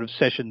sort of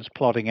sessions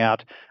plotting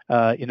out,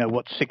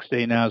 what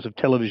 16 hours of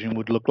television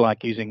would look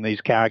like using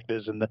these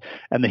characters and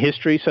the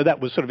history. So that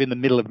was sort of in the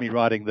middle of me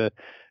writing the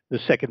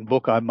second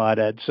book, I might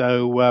add.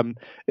 So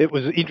it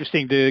was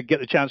interesting to get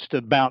the chance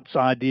to bounce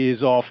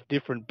ideas off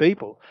different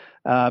people,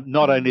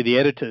 not only the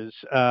editors,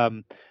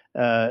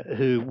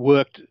 who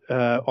worked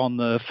on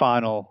the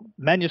final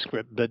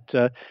manuscript, but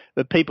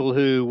people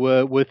who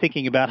were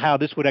thinking about how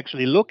this would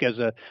actually look as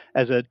a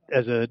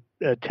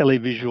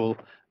televisual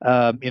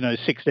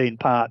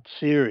 16-part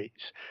series.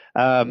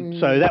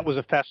 So that was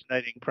a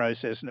fascinating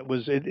process, and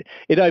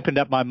it opened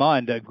up my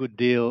mind a good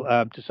deal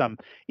to some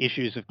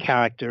issues of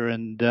character,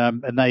 and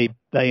they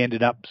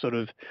ended up sort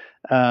of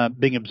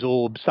being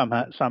absorbed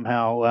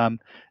somehow.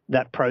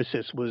 That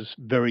process was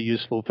very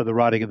useful for the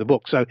writing of the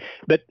book. So,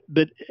 but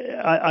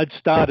I'd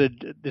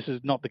started. This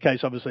is not the case,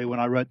 obviously, when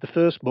I wrote the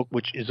first book,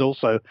 which is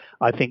also,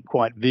 I think,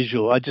 quite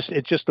visual.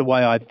 It's just the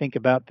way I think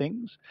about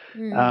things.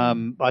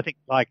 I think,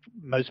 like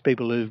most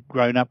people who've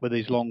grown up with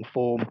these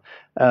long-form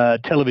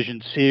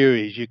television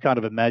series, you kind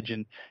of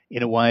imagine,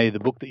 in a way, the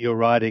book that you're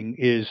writing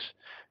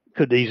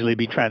could easily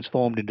be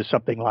transformed into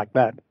something like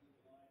that.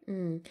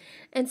 And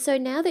so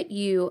now that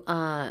you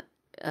are,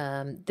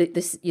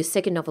 your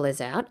second novel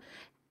is out,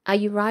 are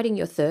you writing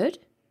your third?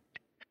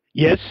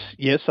 Yes,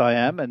 I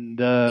am, and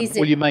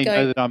you may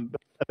know that I'm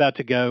about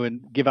to go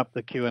and give up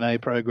the Q&A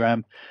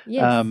program.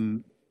 Yes.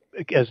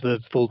 As the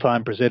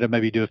full-time presenter,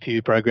 maybe do a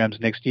few programs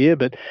next year.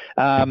 But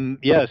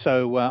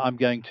so I'm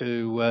going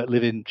to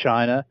live in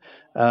China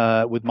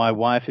with my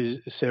wife,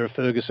 Sarah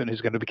Ferguson,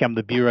 who's going to become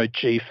the bureau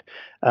chief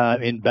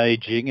in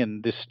Beijing.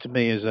 And this, to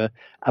me, is a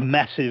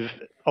massive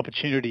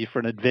opportunity for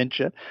an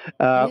adventure.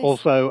 Yes.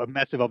 Also a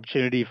massive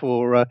opportunity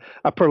for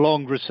a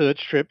prolonged research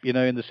trip,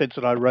 in the sense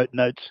that I wrote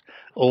notes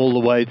all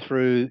the way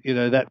through,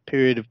 that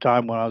period of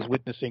time when I was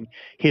witnessing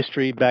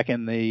history back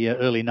in the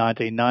early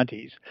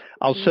 1990s.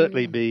 I'll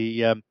certainly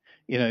be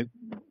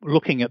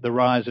looking at the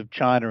rise of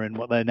China and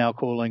what they're now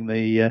calling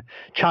the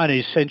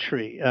Chinese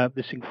century,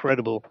 this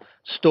incredible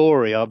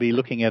story. I'll be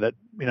looking at it,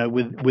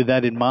 with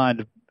that in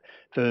mind,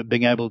 for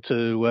being able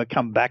to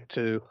come back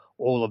to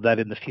all of that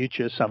in the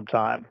future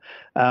sometime.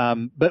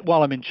 But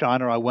while I'm in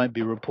China, I won't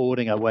be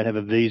reporting. I won't have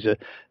a visa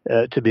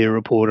to be a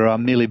reporter. I'll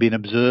merely be an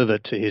observer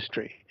to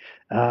history.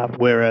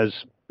 Whereas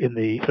in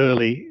the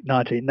early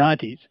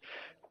 1990s,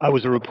 I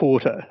was a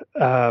reporter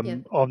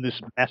on this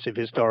massive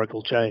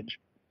historical change.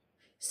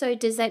 So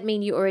does that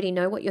mean you already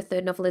know what your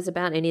third novel is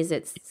about, and is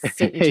it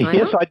set in China?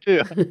 Yes, I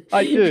do.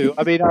 I do.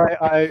 I mean,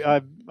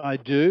 I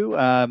do.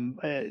 One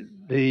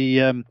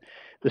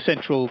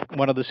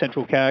of the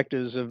central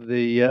characters of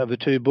the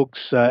two books,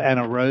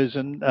 Anna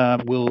Rosen,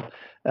 will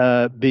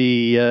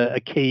be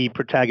a key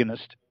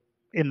protagonist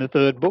in the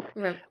third book,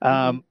 which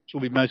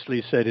will be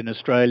mostly set in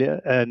Australia,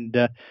 and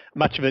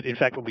much of it, in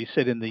fact, will be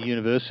set in the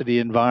university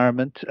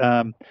environment,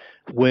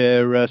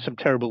 where some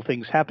terrible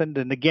things happened.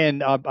 And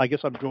again, I guess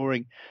I'm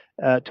drawing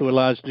to a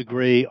large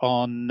degree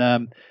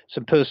on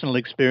some personal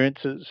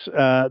experiences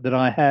that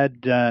I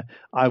had.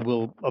 I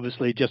will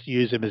obviously just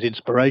use them as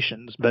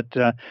inspirations, but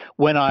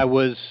when I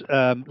was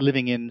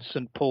living in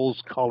St.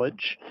 Paul's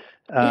College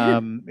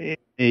in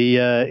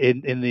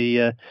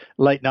the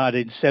late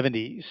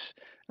 1970s,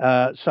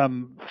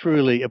 some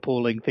truly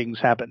appalling things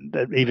happened.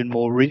 Even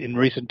more in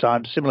recent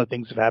times, similar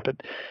things have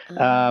happened,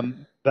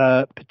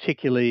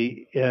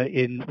 particularly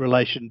in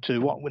relation to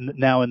what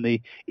now in the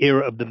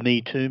era of the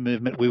Me Too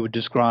movement we would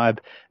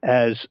describe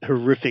as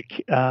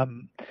horrific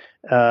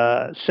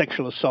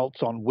sexual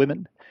assaults on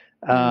women.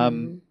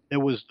 There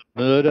was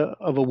the murder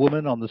of a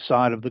woman on the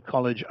side of the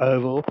college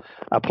oval.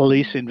 A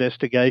police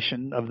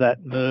investigation of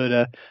that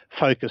murder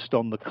focused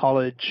on the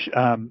college.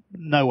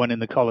 No one in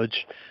the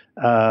college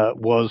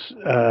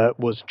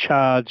was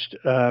charged,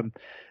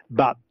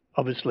 but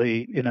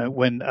obviously,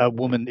 when a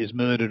woman is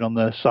murdered on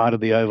the side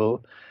of the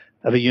oval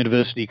of a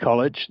university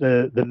college,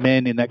 the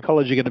men in that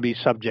college are going to be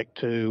subject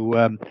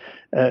to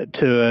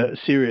a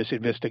serious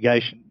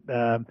investigation.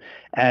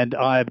 And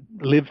I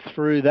lived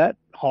through that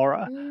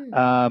horror.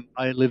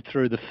 I lived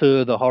through the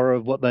further horror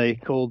of what they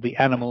called the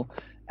Animal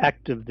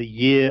Act of the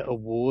Year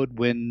award,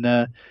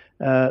 when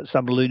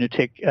some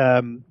lunatic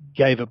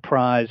gave a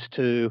prize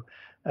to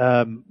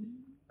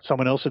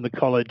someone else in the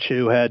college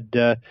who had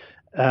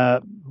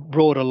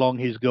brought along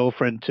his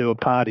girlfriend to a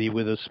party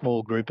with a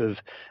small group of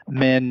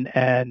men,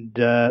 and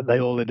they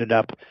all ended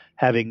up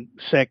having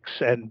sex,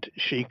 and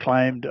she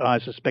claimed, I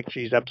suspect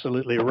she's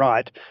absolutely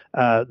right,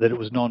 that it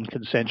was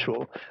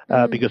non-consensual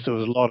because there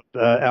was a lot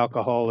of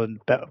alcohol and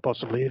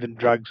possibly even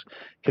drugs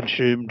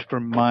consumed,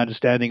 from my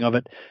understanding of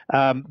it.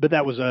 But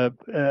that was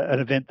an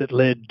event that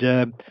led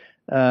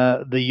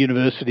the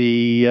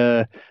university,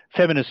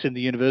 feminists in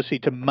the university,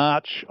 to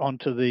march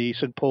onto the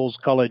St. Paul's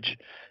College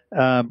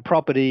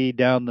property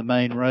down the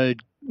main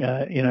road,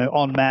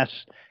 en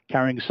masse,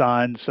 carrying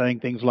signs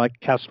saying things like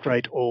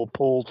 "castrate all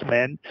Paul's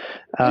men."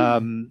 I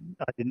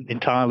didn't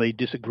entirely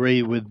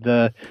disagree with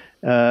the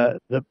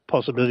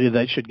possibility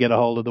they should get a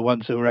hold of the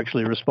ones who were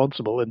actually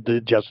responsible and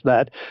do just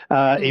that,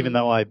 even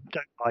though I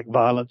don't like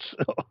violence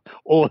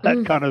or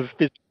that kind of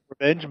physical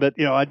revenge, but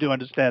I do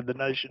understand the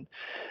notion.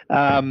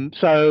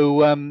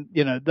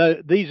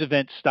 These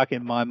events stuck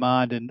in my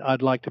mind, and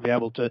I'd like to be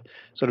able to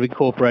sort of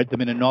incorporate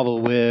them in a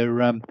novel where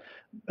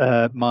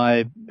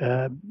my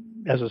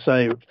as I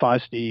say,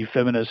 feisty,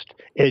 feminist,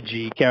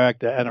 edgy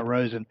character, Anna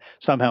Rosen,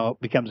 somehow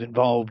becomes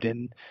involved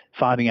in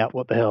finding out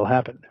what the hell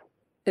happened.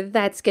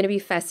 That's going to be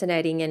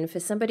fascinating. And for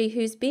somebody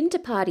who's been to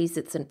parties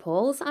at St.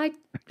 Paul's, I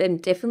am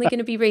definitely going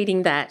to be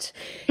reading that.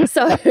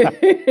 So, but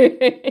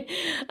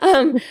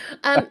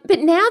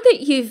now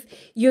that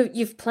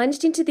you've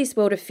plunged into this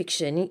world of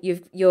fiction,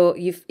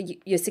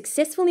 you're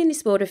successful in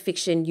this world of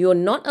fiction. You're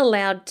not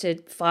allowed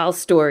to file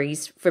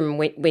stories from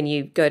when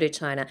you go to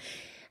China.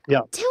 Yeah.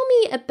 Tell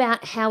me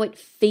about how it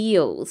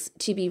feels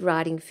to be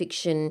writing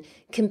fiction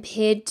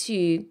compared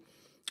to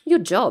your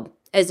job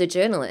as a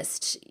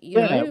journalist,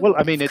 well,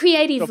 I mean,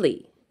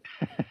 creatively.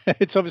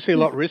 It's obviously a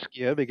lot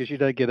riskier because you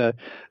don't get a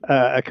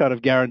kind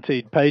of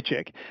guaranteed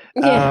paycheck.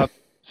 Yeah.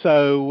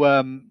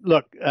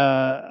 Look,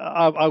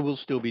 I will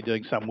still be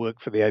doing some work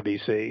for the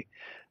ABC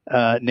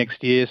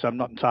next year, so I'm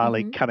not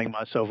entirely cutting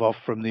myself off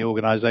from the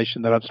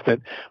organisation that I've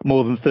spent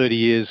more than 30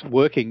 years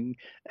working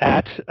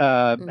at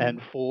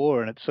and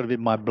for, and it's sort of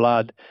in my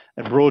blood,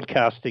 and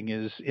broadcasting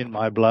is in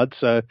my blood.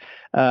 So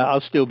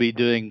I'll still be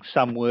doing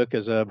some work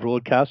as a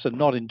broadcaster,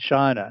 not in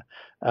China.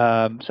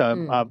 I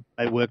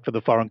work for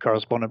the Foreign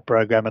Correspondent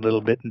Program a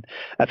little bit and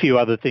a few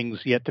other things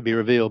yet to be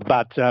revealed.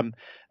 But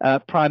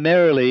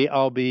primarily,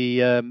 I'll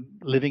be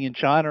living in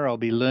China. I'll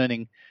be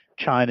learning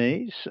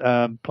Chinese.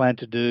 Plan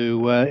to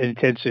do an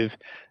intensive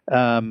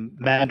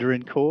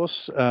Mandarin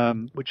course,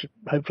 which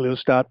hopefully will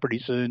start pretty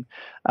soon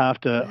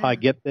after I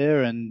get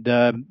there. And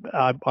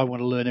I want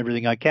to learn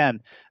everything I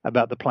can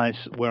about the place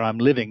where I'm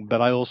living.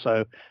 But I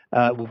also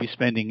will be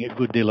spending a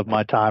good deal of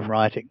my time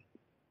writing.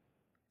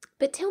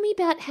 But tell me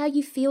about how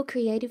you feel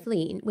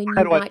creatively when you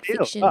write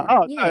fiction.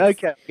 Yes.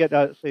 Okay.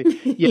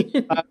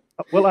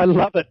 Well, I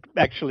love it,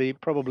 actually,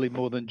 probably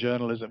more than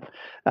journalism.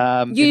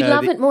 You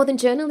love it more than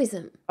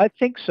journalism? I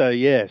think so,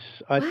 yes.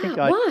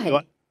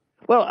 Why?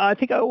 Well, I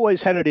think I always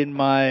had it in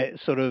my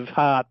sort of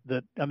heart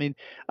that, I mean,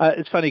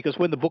 it's funny because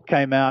when the book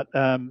came out,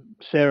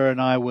 Sarah and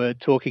I were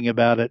talking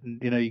about it,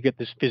 and, you get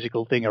this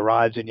physical thing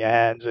arrives in your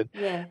hands, and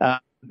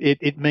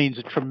it means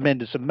a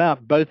tremendous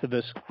amount. Both of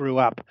us grew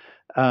up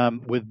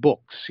with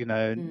books,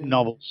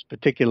 novels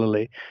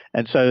particularly,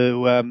 and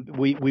so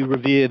we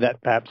revere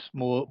that perhaps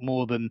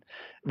more than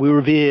we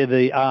revere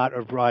the art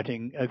of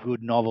writing a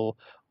good novel,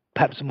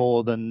 perhaps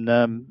more than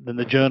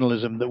the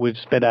journalism that we've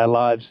spent our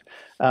lives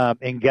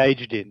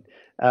engaged in.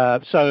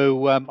 I've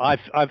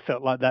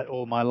felt like that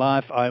all my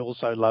life. I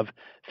also love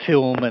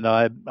film, and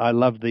I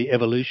love the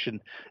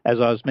evolution, as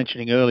I was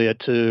mentioning earlier,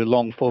 to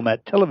long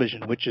format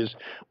television, which is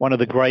one of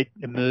the great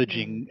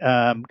emerging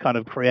kind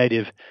of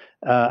creative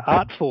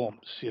art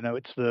forms.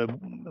 It's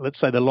let's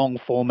say the long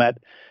format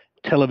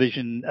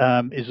television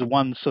is the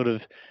one sort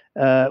of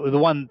the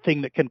one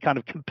thing that can kind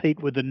of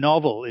compete with the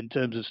novel in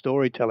terms of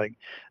storytelling.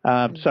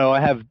 So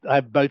I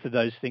have both of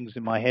those things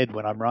in my head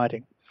when I'm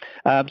writing.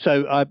 I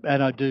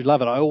do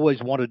love it. I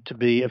always wanted to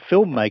be a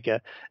filmmaker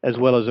as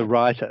well as a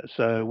writer.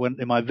 So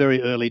in my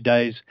very early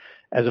days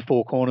as a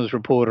Four Corners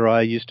reporter,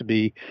 I used to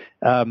be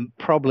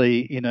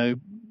probably,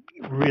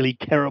 really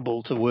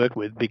terrible to work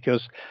with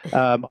because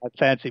I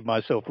fancied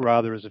myself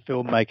rather as a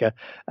filmmaker,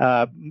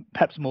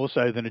 perhaps more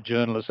so than a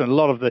journalist. And a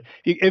lot of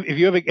if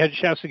you ever get a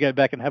chance to go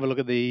back and have a look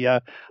at the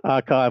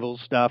archival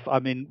stuff, I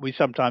mean, we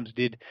sometimes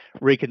did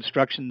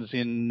reconstructions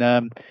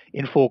in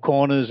Four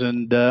Corners,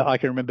 and I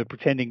can remember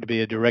pretending to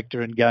be a director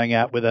and going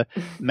out with a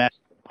massive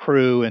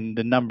crew and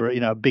a number,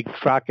 a big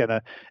truck and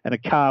a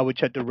car which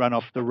had to run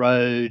off the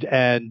road,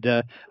 and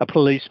a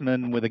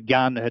policeman with a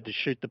gun had to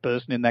shoot the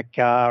person in that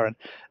car, and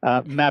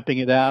mapping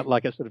it out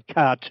like a sort of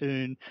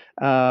cartoon,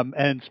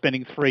 and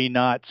spending 3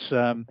 nights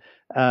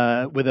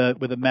with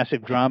a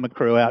massive drama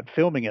crew out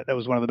filming it. That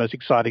was one of the most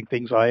exciting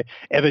things I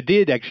ever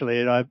did, actually.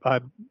 And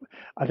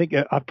I think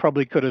I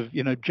probably could have,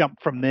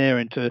 jumped from there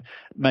into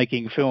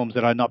making films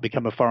had I not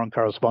become a foreign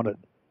correspondent.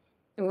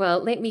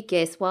 Well, let me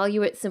guess. While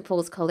you were at St.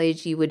 Paul's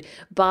College, you would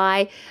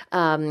buy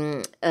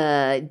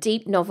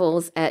deep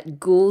novels at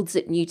Gould's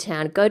at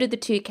Newtown, go to the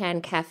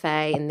Toucan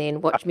Cafe, and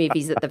then watch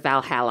movies at the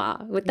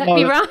Valhalla. Would that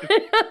be right?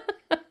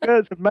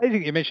 It's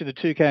amazing you mentioned the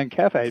Toucan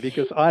Cafe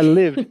because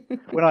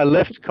when I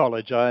left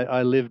college,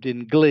 I lived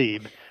in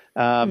Glebe,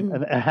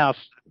 a house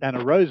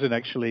Anna Rosen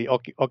actually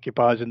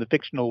occupies in the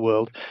fictional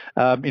world.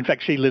 In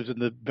fact, she lives in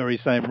the very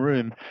same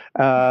room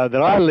that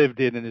I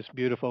lived in this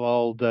beautiful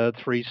old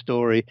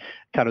 3-story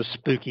kind of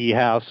spooky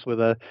house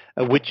with a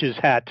witch's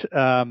hat.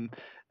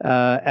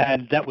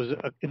 And that was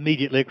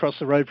immediately across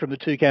the road from the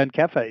Toucan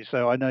Cafe.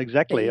 So I know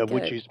exactly of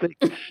which you speak.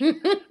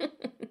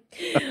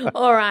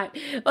 All right.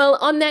 Well,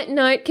 on that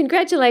note,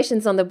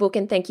 congratulations on the book,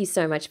 and thank you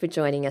so much for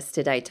joining us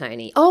today,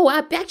 Tony. Oh,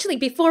 actually,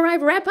 before I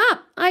wrap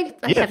up, I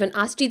haven't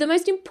asked you the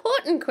most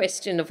important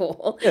question of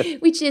all,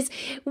 which is,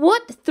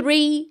 what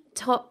 3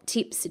 top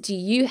tips do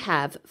you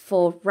have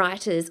for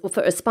writers or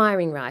for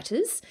aspiring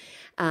writers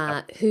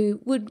who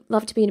would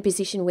love to be in a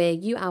position where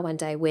you are one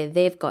day, where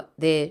they've got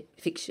their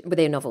fiction,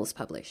 their novels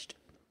published?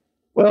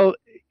 Well,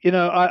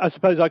 I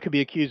suppose I could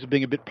be accused of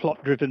being a bit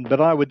plot-driven,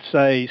 but I would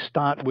say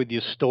start with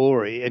your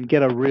story and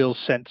get a real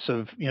sense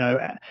of,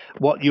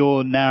 what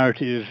your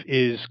narrative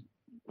is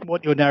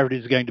what your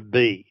narrative is going to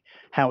be,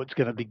 how it's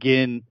going to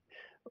begin,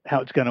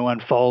 how it's going to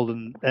unfold,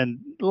 and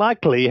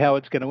likely how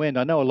it's going to end.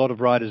 I know a lot of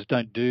writers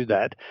don't do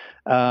that,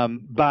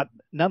 but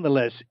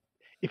nonetheless,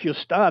 if you're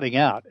starting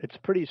out, it's a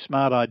pretty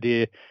smart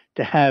idea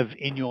to have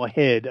in your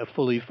head a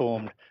fully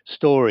formed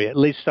story, at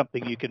least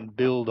something you can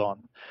build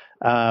on.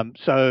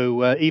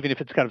 So even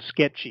if it's kind of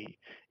sketchy,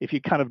 if you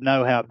kind of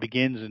know how it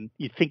begins and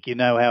you think you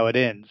know how it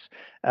ends,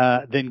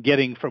 then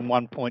getting from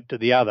one point to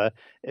the other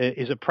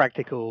is a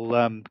practical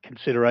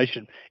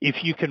consideration.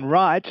 If you can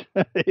write,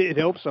 it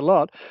helps a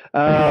lot.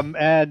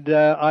 And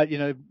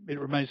it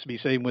remains to be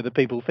seen whether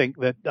people think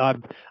that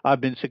I've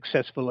been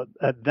successful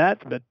at that,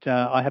 but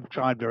I have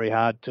tried very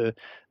hard to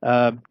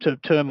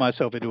turn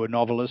myself into a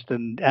novelist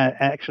and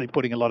actually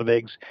putting a lot of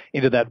eggs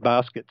into that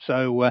basket.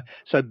 So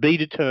be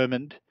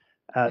determined.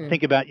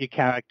 Think about your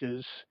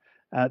characters.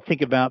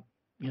 Think about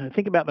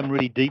them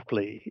really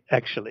deeply,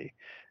 actually.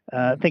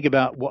 Think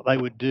about what they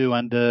would do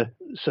under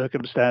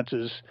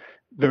circumstances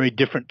very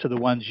different to the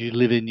ones you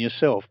live in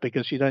yourself,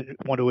 because you don't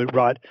want to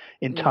write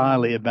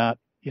entirely about,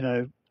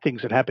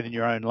 things that happen in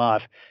your own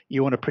life.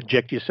 You want to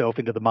project yourself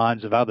into the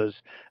minds of others.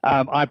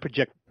 I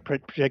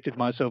projected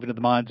myself into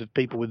the minds of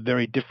people with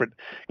very different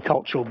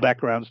cultural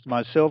backgrounds to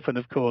myself, and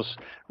of course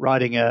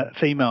writing a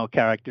female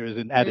character is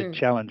an added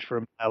challenge for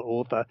a male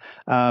author.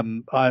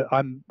 I'm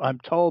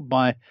told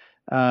by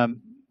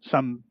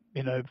some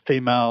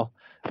female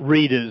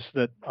readers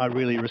that I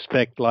really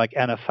respect, like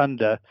Anna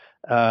Funder,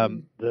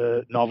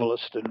 the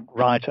novelist and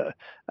writer,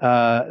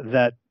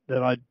 that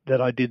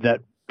I did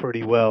that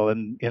pretty well,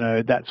 and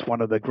that's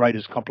one of the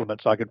greatest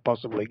compliments I could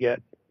possibly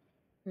get.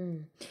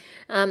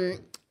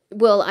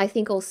 Well, I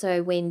think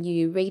also when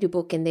you read a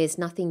book and there's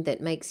nothing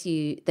that makes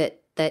you that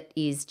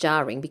is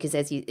jarring, because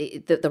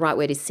the right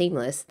word is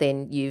seamless,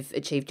 then you've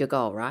achieved your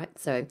goal, right?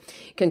 So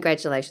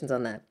congratulations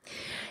on that.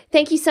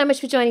 Thank you so much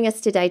for joining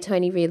us today,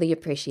 Tony. Really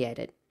appreciate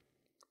it.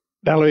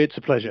 Valerie, it's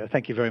a pleasure.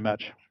 Thank you very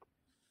much.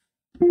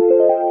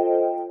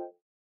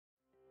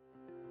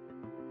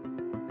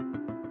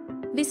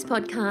 This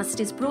podcast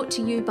is brought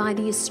to you by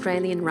the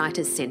Australian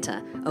Writers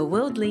Centre, a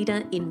world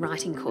leader in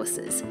writing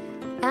courses.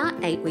 Our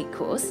 8-week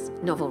course,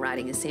 Novel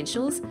Writing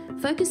Essentials,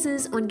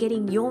 focuses on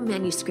getting your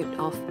manuscript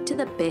off to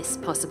the best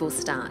possible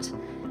start.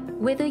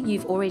 Whether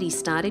you've already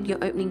started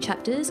your opening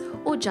chapters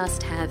or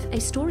just have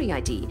a story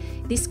idea,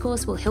 this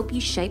course will help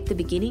you shape the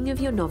beginning of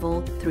your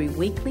novel through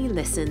weekly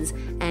lessons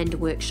and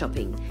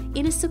workshopping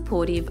in a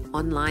supportive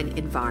online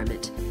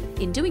environment.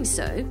 In doing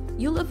so,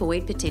 you'll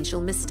avoid potential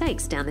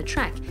mistakes down the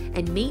track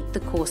and meet the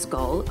course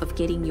goal of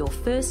getting your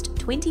first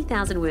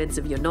 20,000 words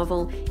of your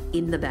novel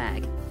in the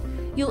bag.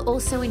 You'll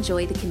also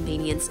enjoy the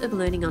convenience of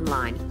learning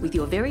online with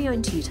your very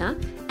own tutor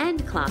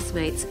and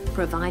classmates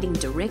providing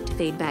direct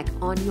feedback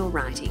on your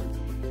writing.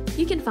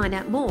 You can find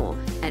out more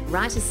at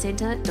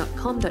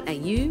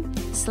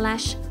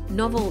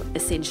writerscentre.com.au/novel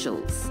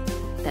essentials.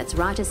 That's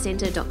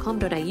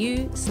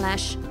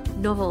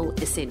writerscentre.com.au/novel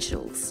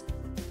essentials.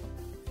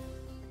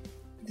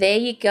 There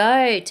you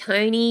go,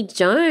 Tony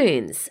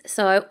Jones.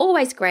 So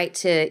always great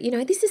to,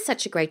 this is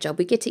such a great job.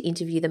 We get to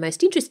interview the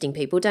most interesting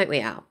people, don't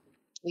we, Al?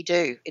 We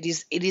do. It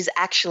is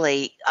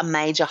actually a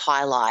major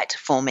highlight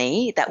for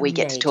me that we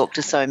get to talk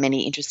to so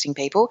many interesting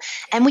people.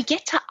 And we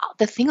get to,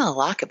 the thing I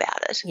like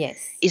about it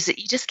is that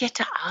you just get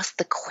to ask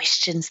the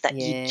questions that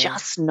you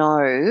just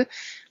know.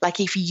 Like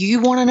if you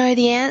want to know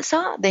the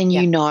answer, then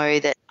you know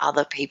that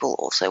other people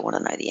also want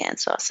to know the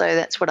answer. So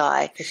that's what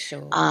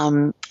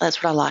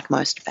that's what I like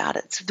most about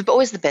it. It's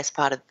always the best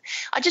part of.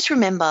 I just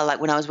remember,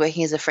 like when I was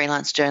working as a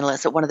freelance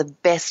journalist, that one of the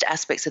best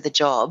aspects of the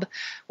job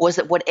was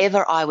that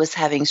whatever I was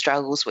having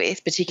struggles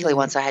with, particularly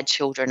once I had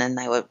children and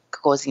they were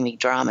causing me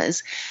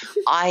dramas,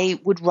 I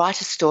would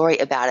write a story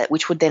about it,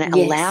 which would then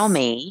allow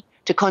me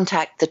to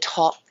contact the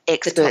top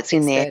experts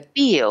in their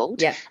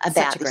field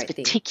about this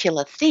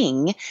particular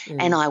thing,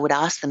 and I would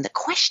ask them the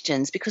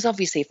questions, because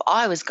obviously if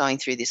I was going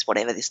through this,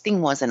 whatever this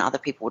thing was, and other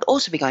people would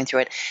also be going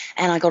through it,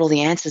 and I got all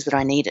the answers that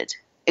I needed.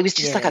 It was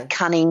just like a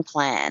cunning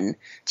plan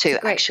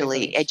to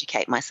actually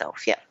educate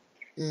myself.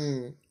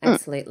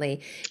 Absolutely.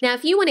 Now,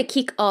 if you want to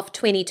kick off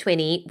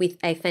 2020 with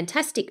a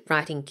fantastic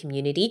writing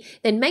community,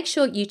 then make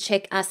sure you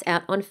check us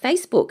out on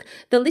Facebook.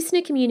 The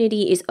listener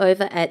community is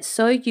over at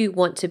So You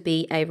Want to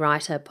Be a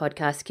Writer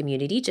podcast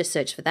community. Just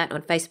search for that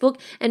on Facebook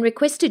and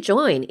request to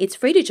join. It's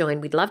free to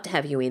join. We'd love to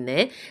have you in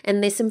there.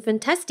 And there's some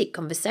fantastic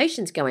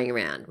conversations going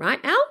around,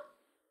 right, Al?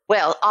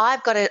 Well,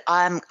 I've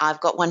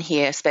got one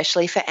here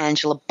especially for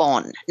Angela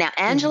Bon. Now,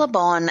 Angela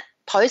Bon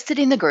posted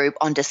in the group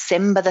on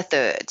December the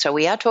 3rd. So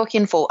we are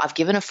talking I've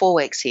given her 4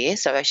 weeks here.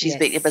 So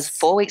it was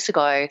 4 weeks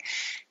ago,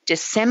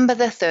 December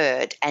the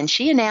 3rd. And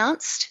she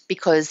announced,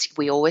 because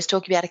we always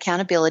talk about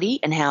accountability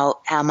and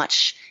how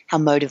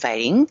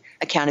motivating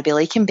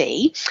accountability can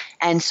be.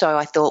 And so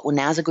I thought, well,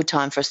 now's a good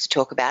time for us to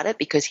talk about it,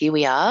 because here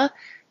we are,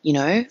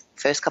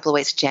 first couple of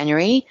weeks of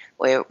January,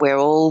 we're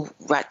all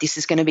right. This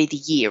is going to be the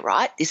year,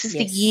 right? This is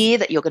the year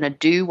that you're going to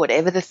do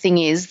whatever the thing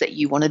is that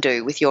you want to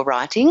do with your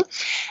writing.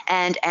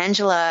 And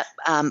Angela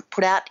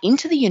put out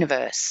into the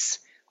universe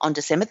on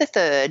December the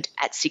 3rd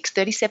at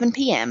 6:37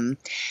 p.m.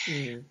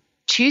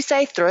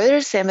 Tuesday, 3rd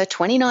of December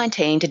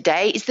 2019,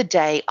 today is the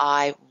day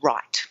I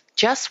write.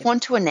 Just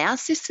want to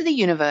announce this to the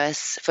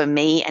universe for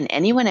me and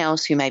anyone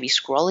else who may be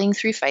scrolling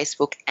through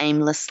Facebook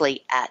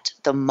aimlessly at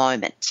the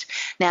moment.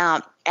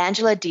 Now,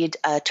 Angela did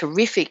a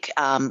terrific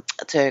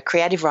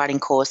creative writing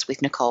course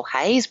with Nicole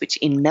Hayes, which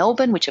in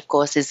Melbourne, which of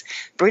course is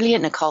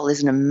brilliant. Nicole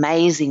is an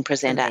amazing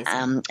presenter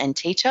and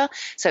teacher.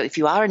 So if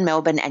you are in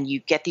Melbourne and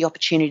you get the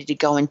opportunity to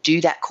go and do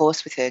that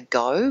course with her,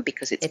 go,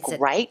 because it's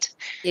great.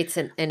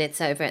 And it's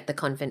over at the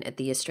convent at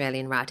the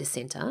Australian Writers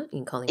Centre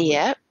in Collingwood.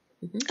 Yeah.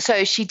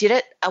 So she did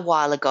it a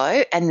while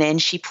ago, and then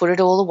she put it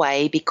all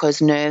away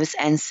because nerves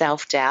and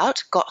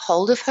self-doubt got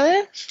hold of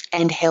her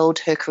and held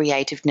her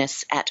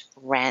creativeness at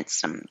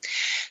ransom.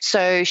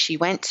 So she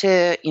went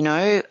to,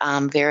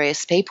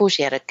 various people.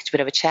 She had a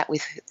bit of a chat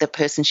with the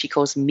person she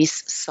calls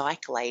Miss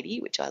Psych Lady,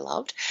 which I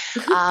loved.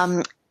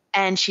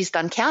 And she's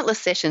done countless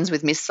sessions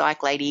with Miss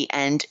Psych Lady,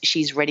 and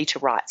she's ready to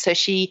write. So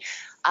she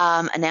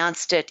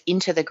announced it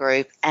into the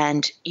group,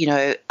 and,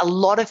 a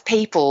lot of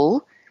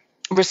people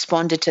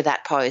responded to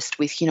that post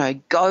with,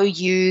 go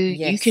you,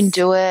 you can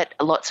do it,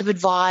 lots of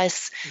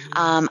advice,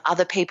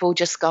 other people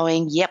just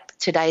going, yep,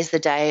 today's the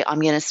day, I'm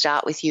going to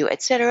start with you,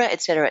 et cetera,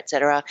 et cetera, et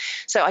cetera.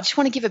 So I just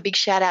want to give a big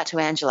shout out to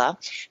Angela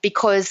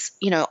because,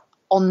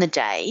 on the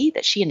day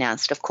that she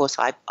announced, of course,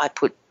 I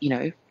put,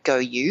 go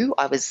you.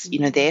 I was,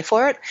 there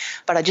for it.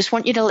 But I just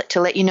want you to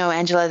let you know,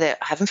 Angela, that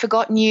I haven't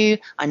forgotten you.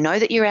 I know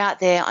that you're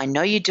out there. I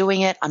know you're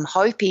doing it. I'm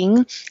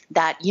hoping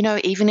that,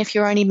 even if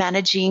you're only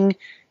managing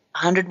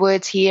 100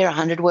 words here,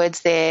 100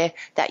 words there,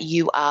 that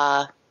you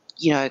are,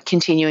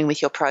 continuing with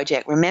your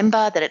project.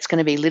 Remember that it's going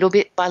to be little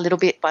bit by little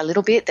bit by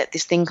little bit that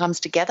this thing comes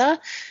together,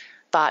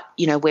 but,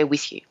 we're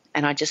with you.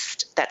 And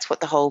that's what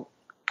the whole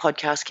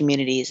podcast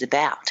community is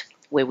about.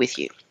 We're with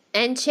you.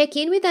 And check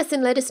in with us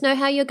and let us know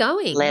how you're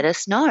going. Let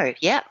us know.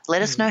 Yeah.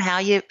 Let us know how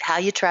you're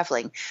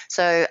traveling.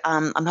 So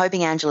I'm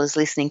hoping Angela's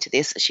listening to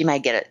this. She may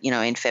get it,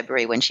 in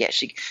February when she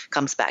actually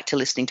comes back to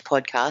listening to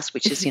podcasts,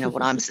 which is,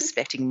 what I'm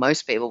suspecting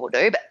most people will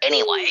do. But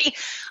anyway,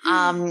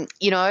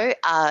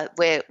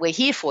 we're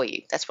here for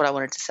you. That's what I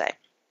wanted to say.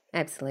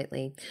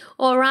 Absolutely.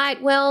 All right.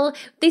 Well,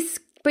 this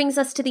brings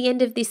us to the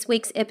end of this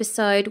week's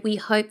episode. We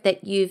hope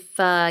that you've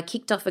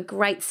kicked off a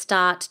great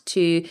start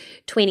to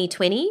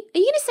 2020. Are you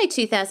going to say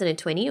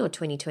 2020 or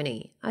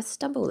 2020? I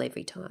stumble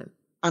every time.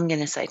 I'm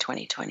going to say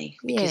 2020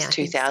 because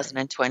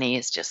 2020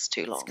 is just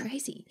too long. It's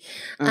crazy.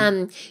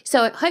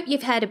 So I hope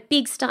you've had a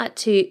big start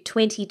to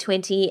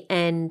 2020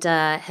 and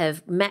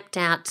have mapped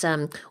out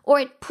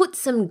or put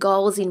some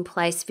goals in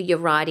place for your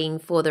writing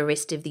for the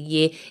rest of the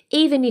year.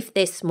 Even if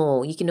they're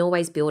small, you can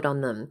always build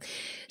on them.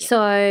 Yep.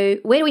 So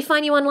where do we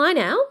find you online,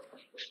 Al?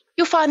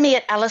 You'll find me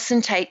at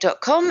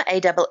AlisonTait.com,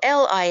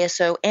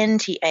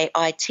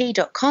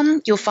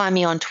 ALLISONTAIT.com. You'll find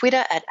me on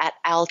Twitter at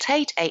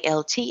AlTait,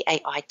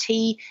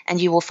 ALTAIT,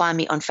 and you will find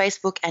me on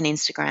Facebook and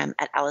Instagram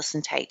at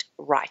Alison Tait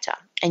Writer.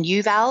 And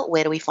you, Val,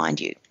 where do we find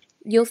you?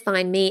 You'll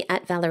find me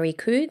at Valerie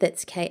Khoo,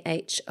 that's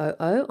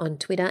KHOO, on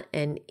Twitter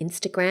and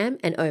Instagram,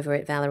 and over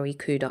at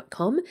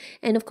valeriekoo.com.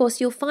 And of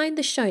course, you'll find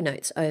the show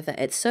notes over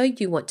at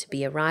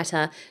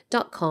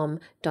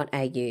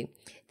soyouwanttobeawriter.com.au.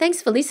 Thanks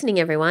for listening,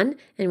 everyone,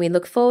 and we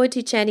look forward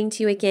to chatting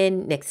to you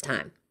again next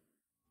time.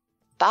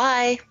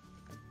 Bye.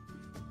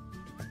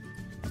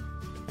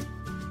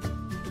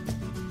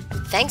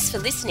 Thanks for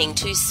listening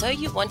to So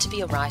You Want to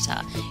Be a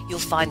Writer. You'll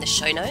find the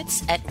show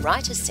notes at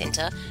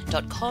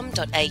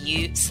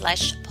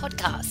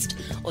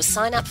writerscentre.com.au/podcast or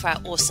sign up for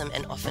our awesome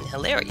and often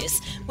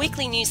hilarious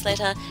weekly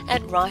newsletter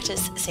at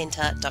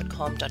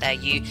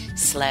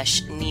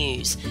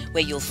writerscentre.com.au/news,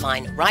 where you'll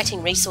find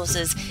writing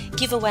resources,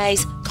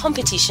 giveaways,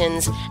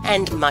 competitions,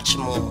 and much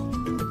more.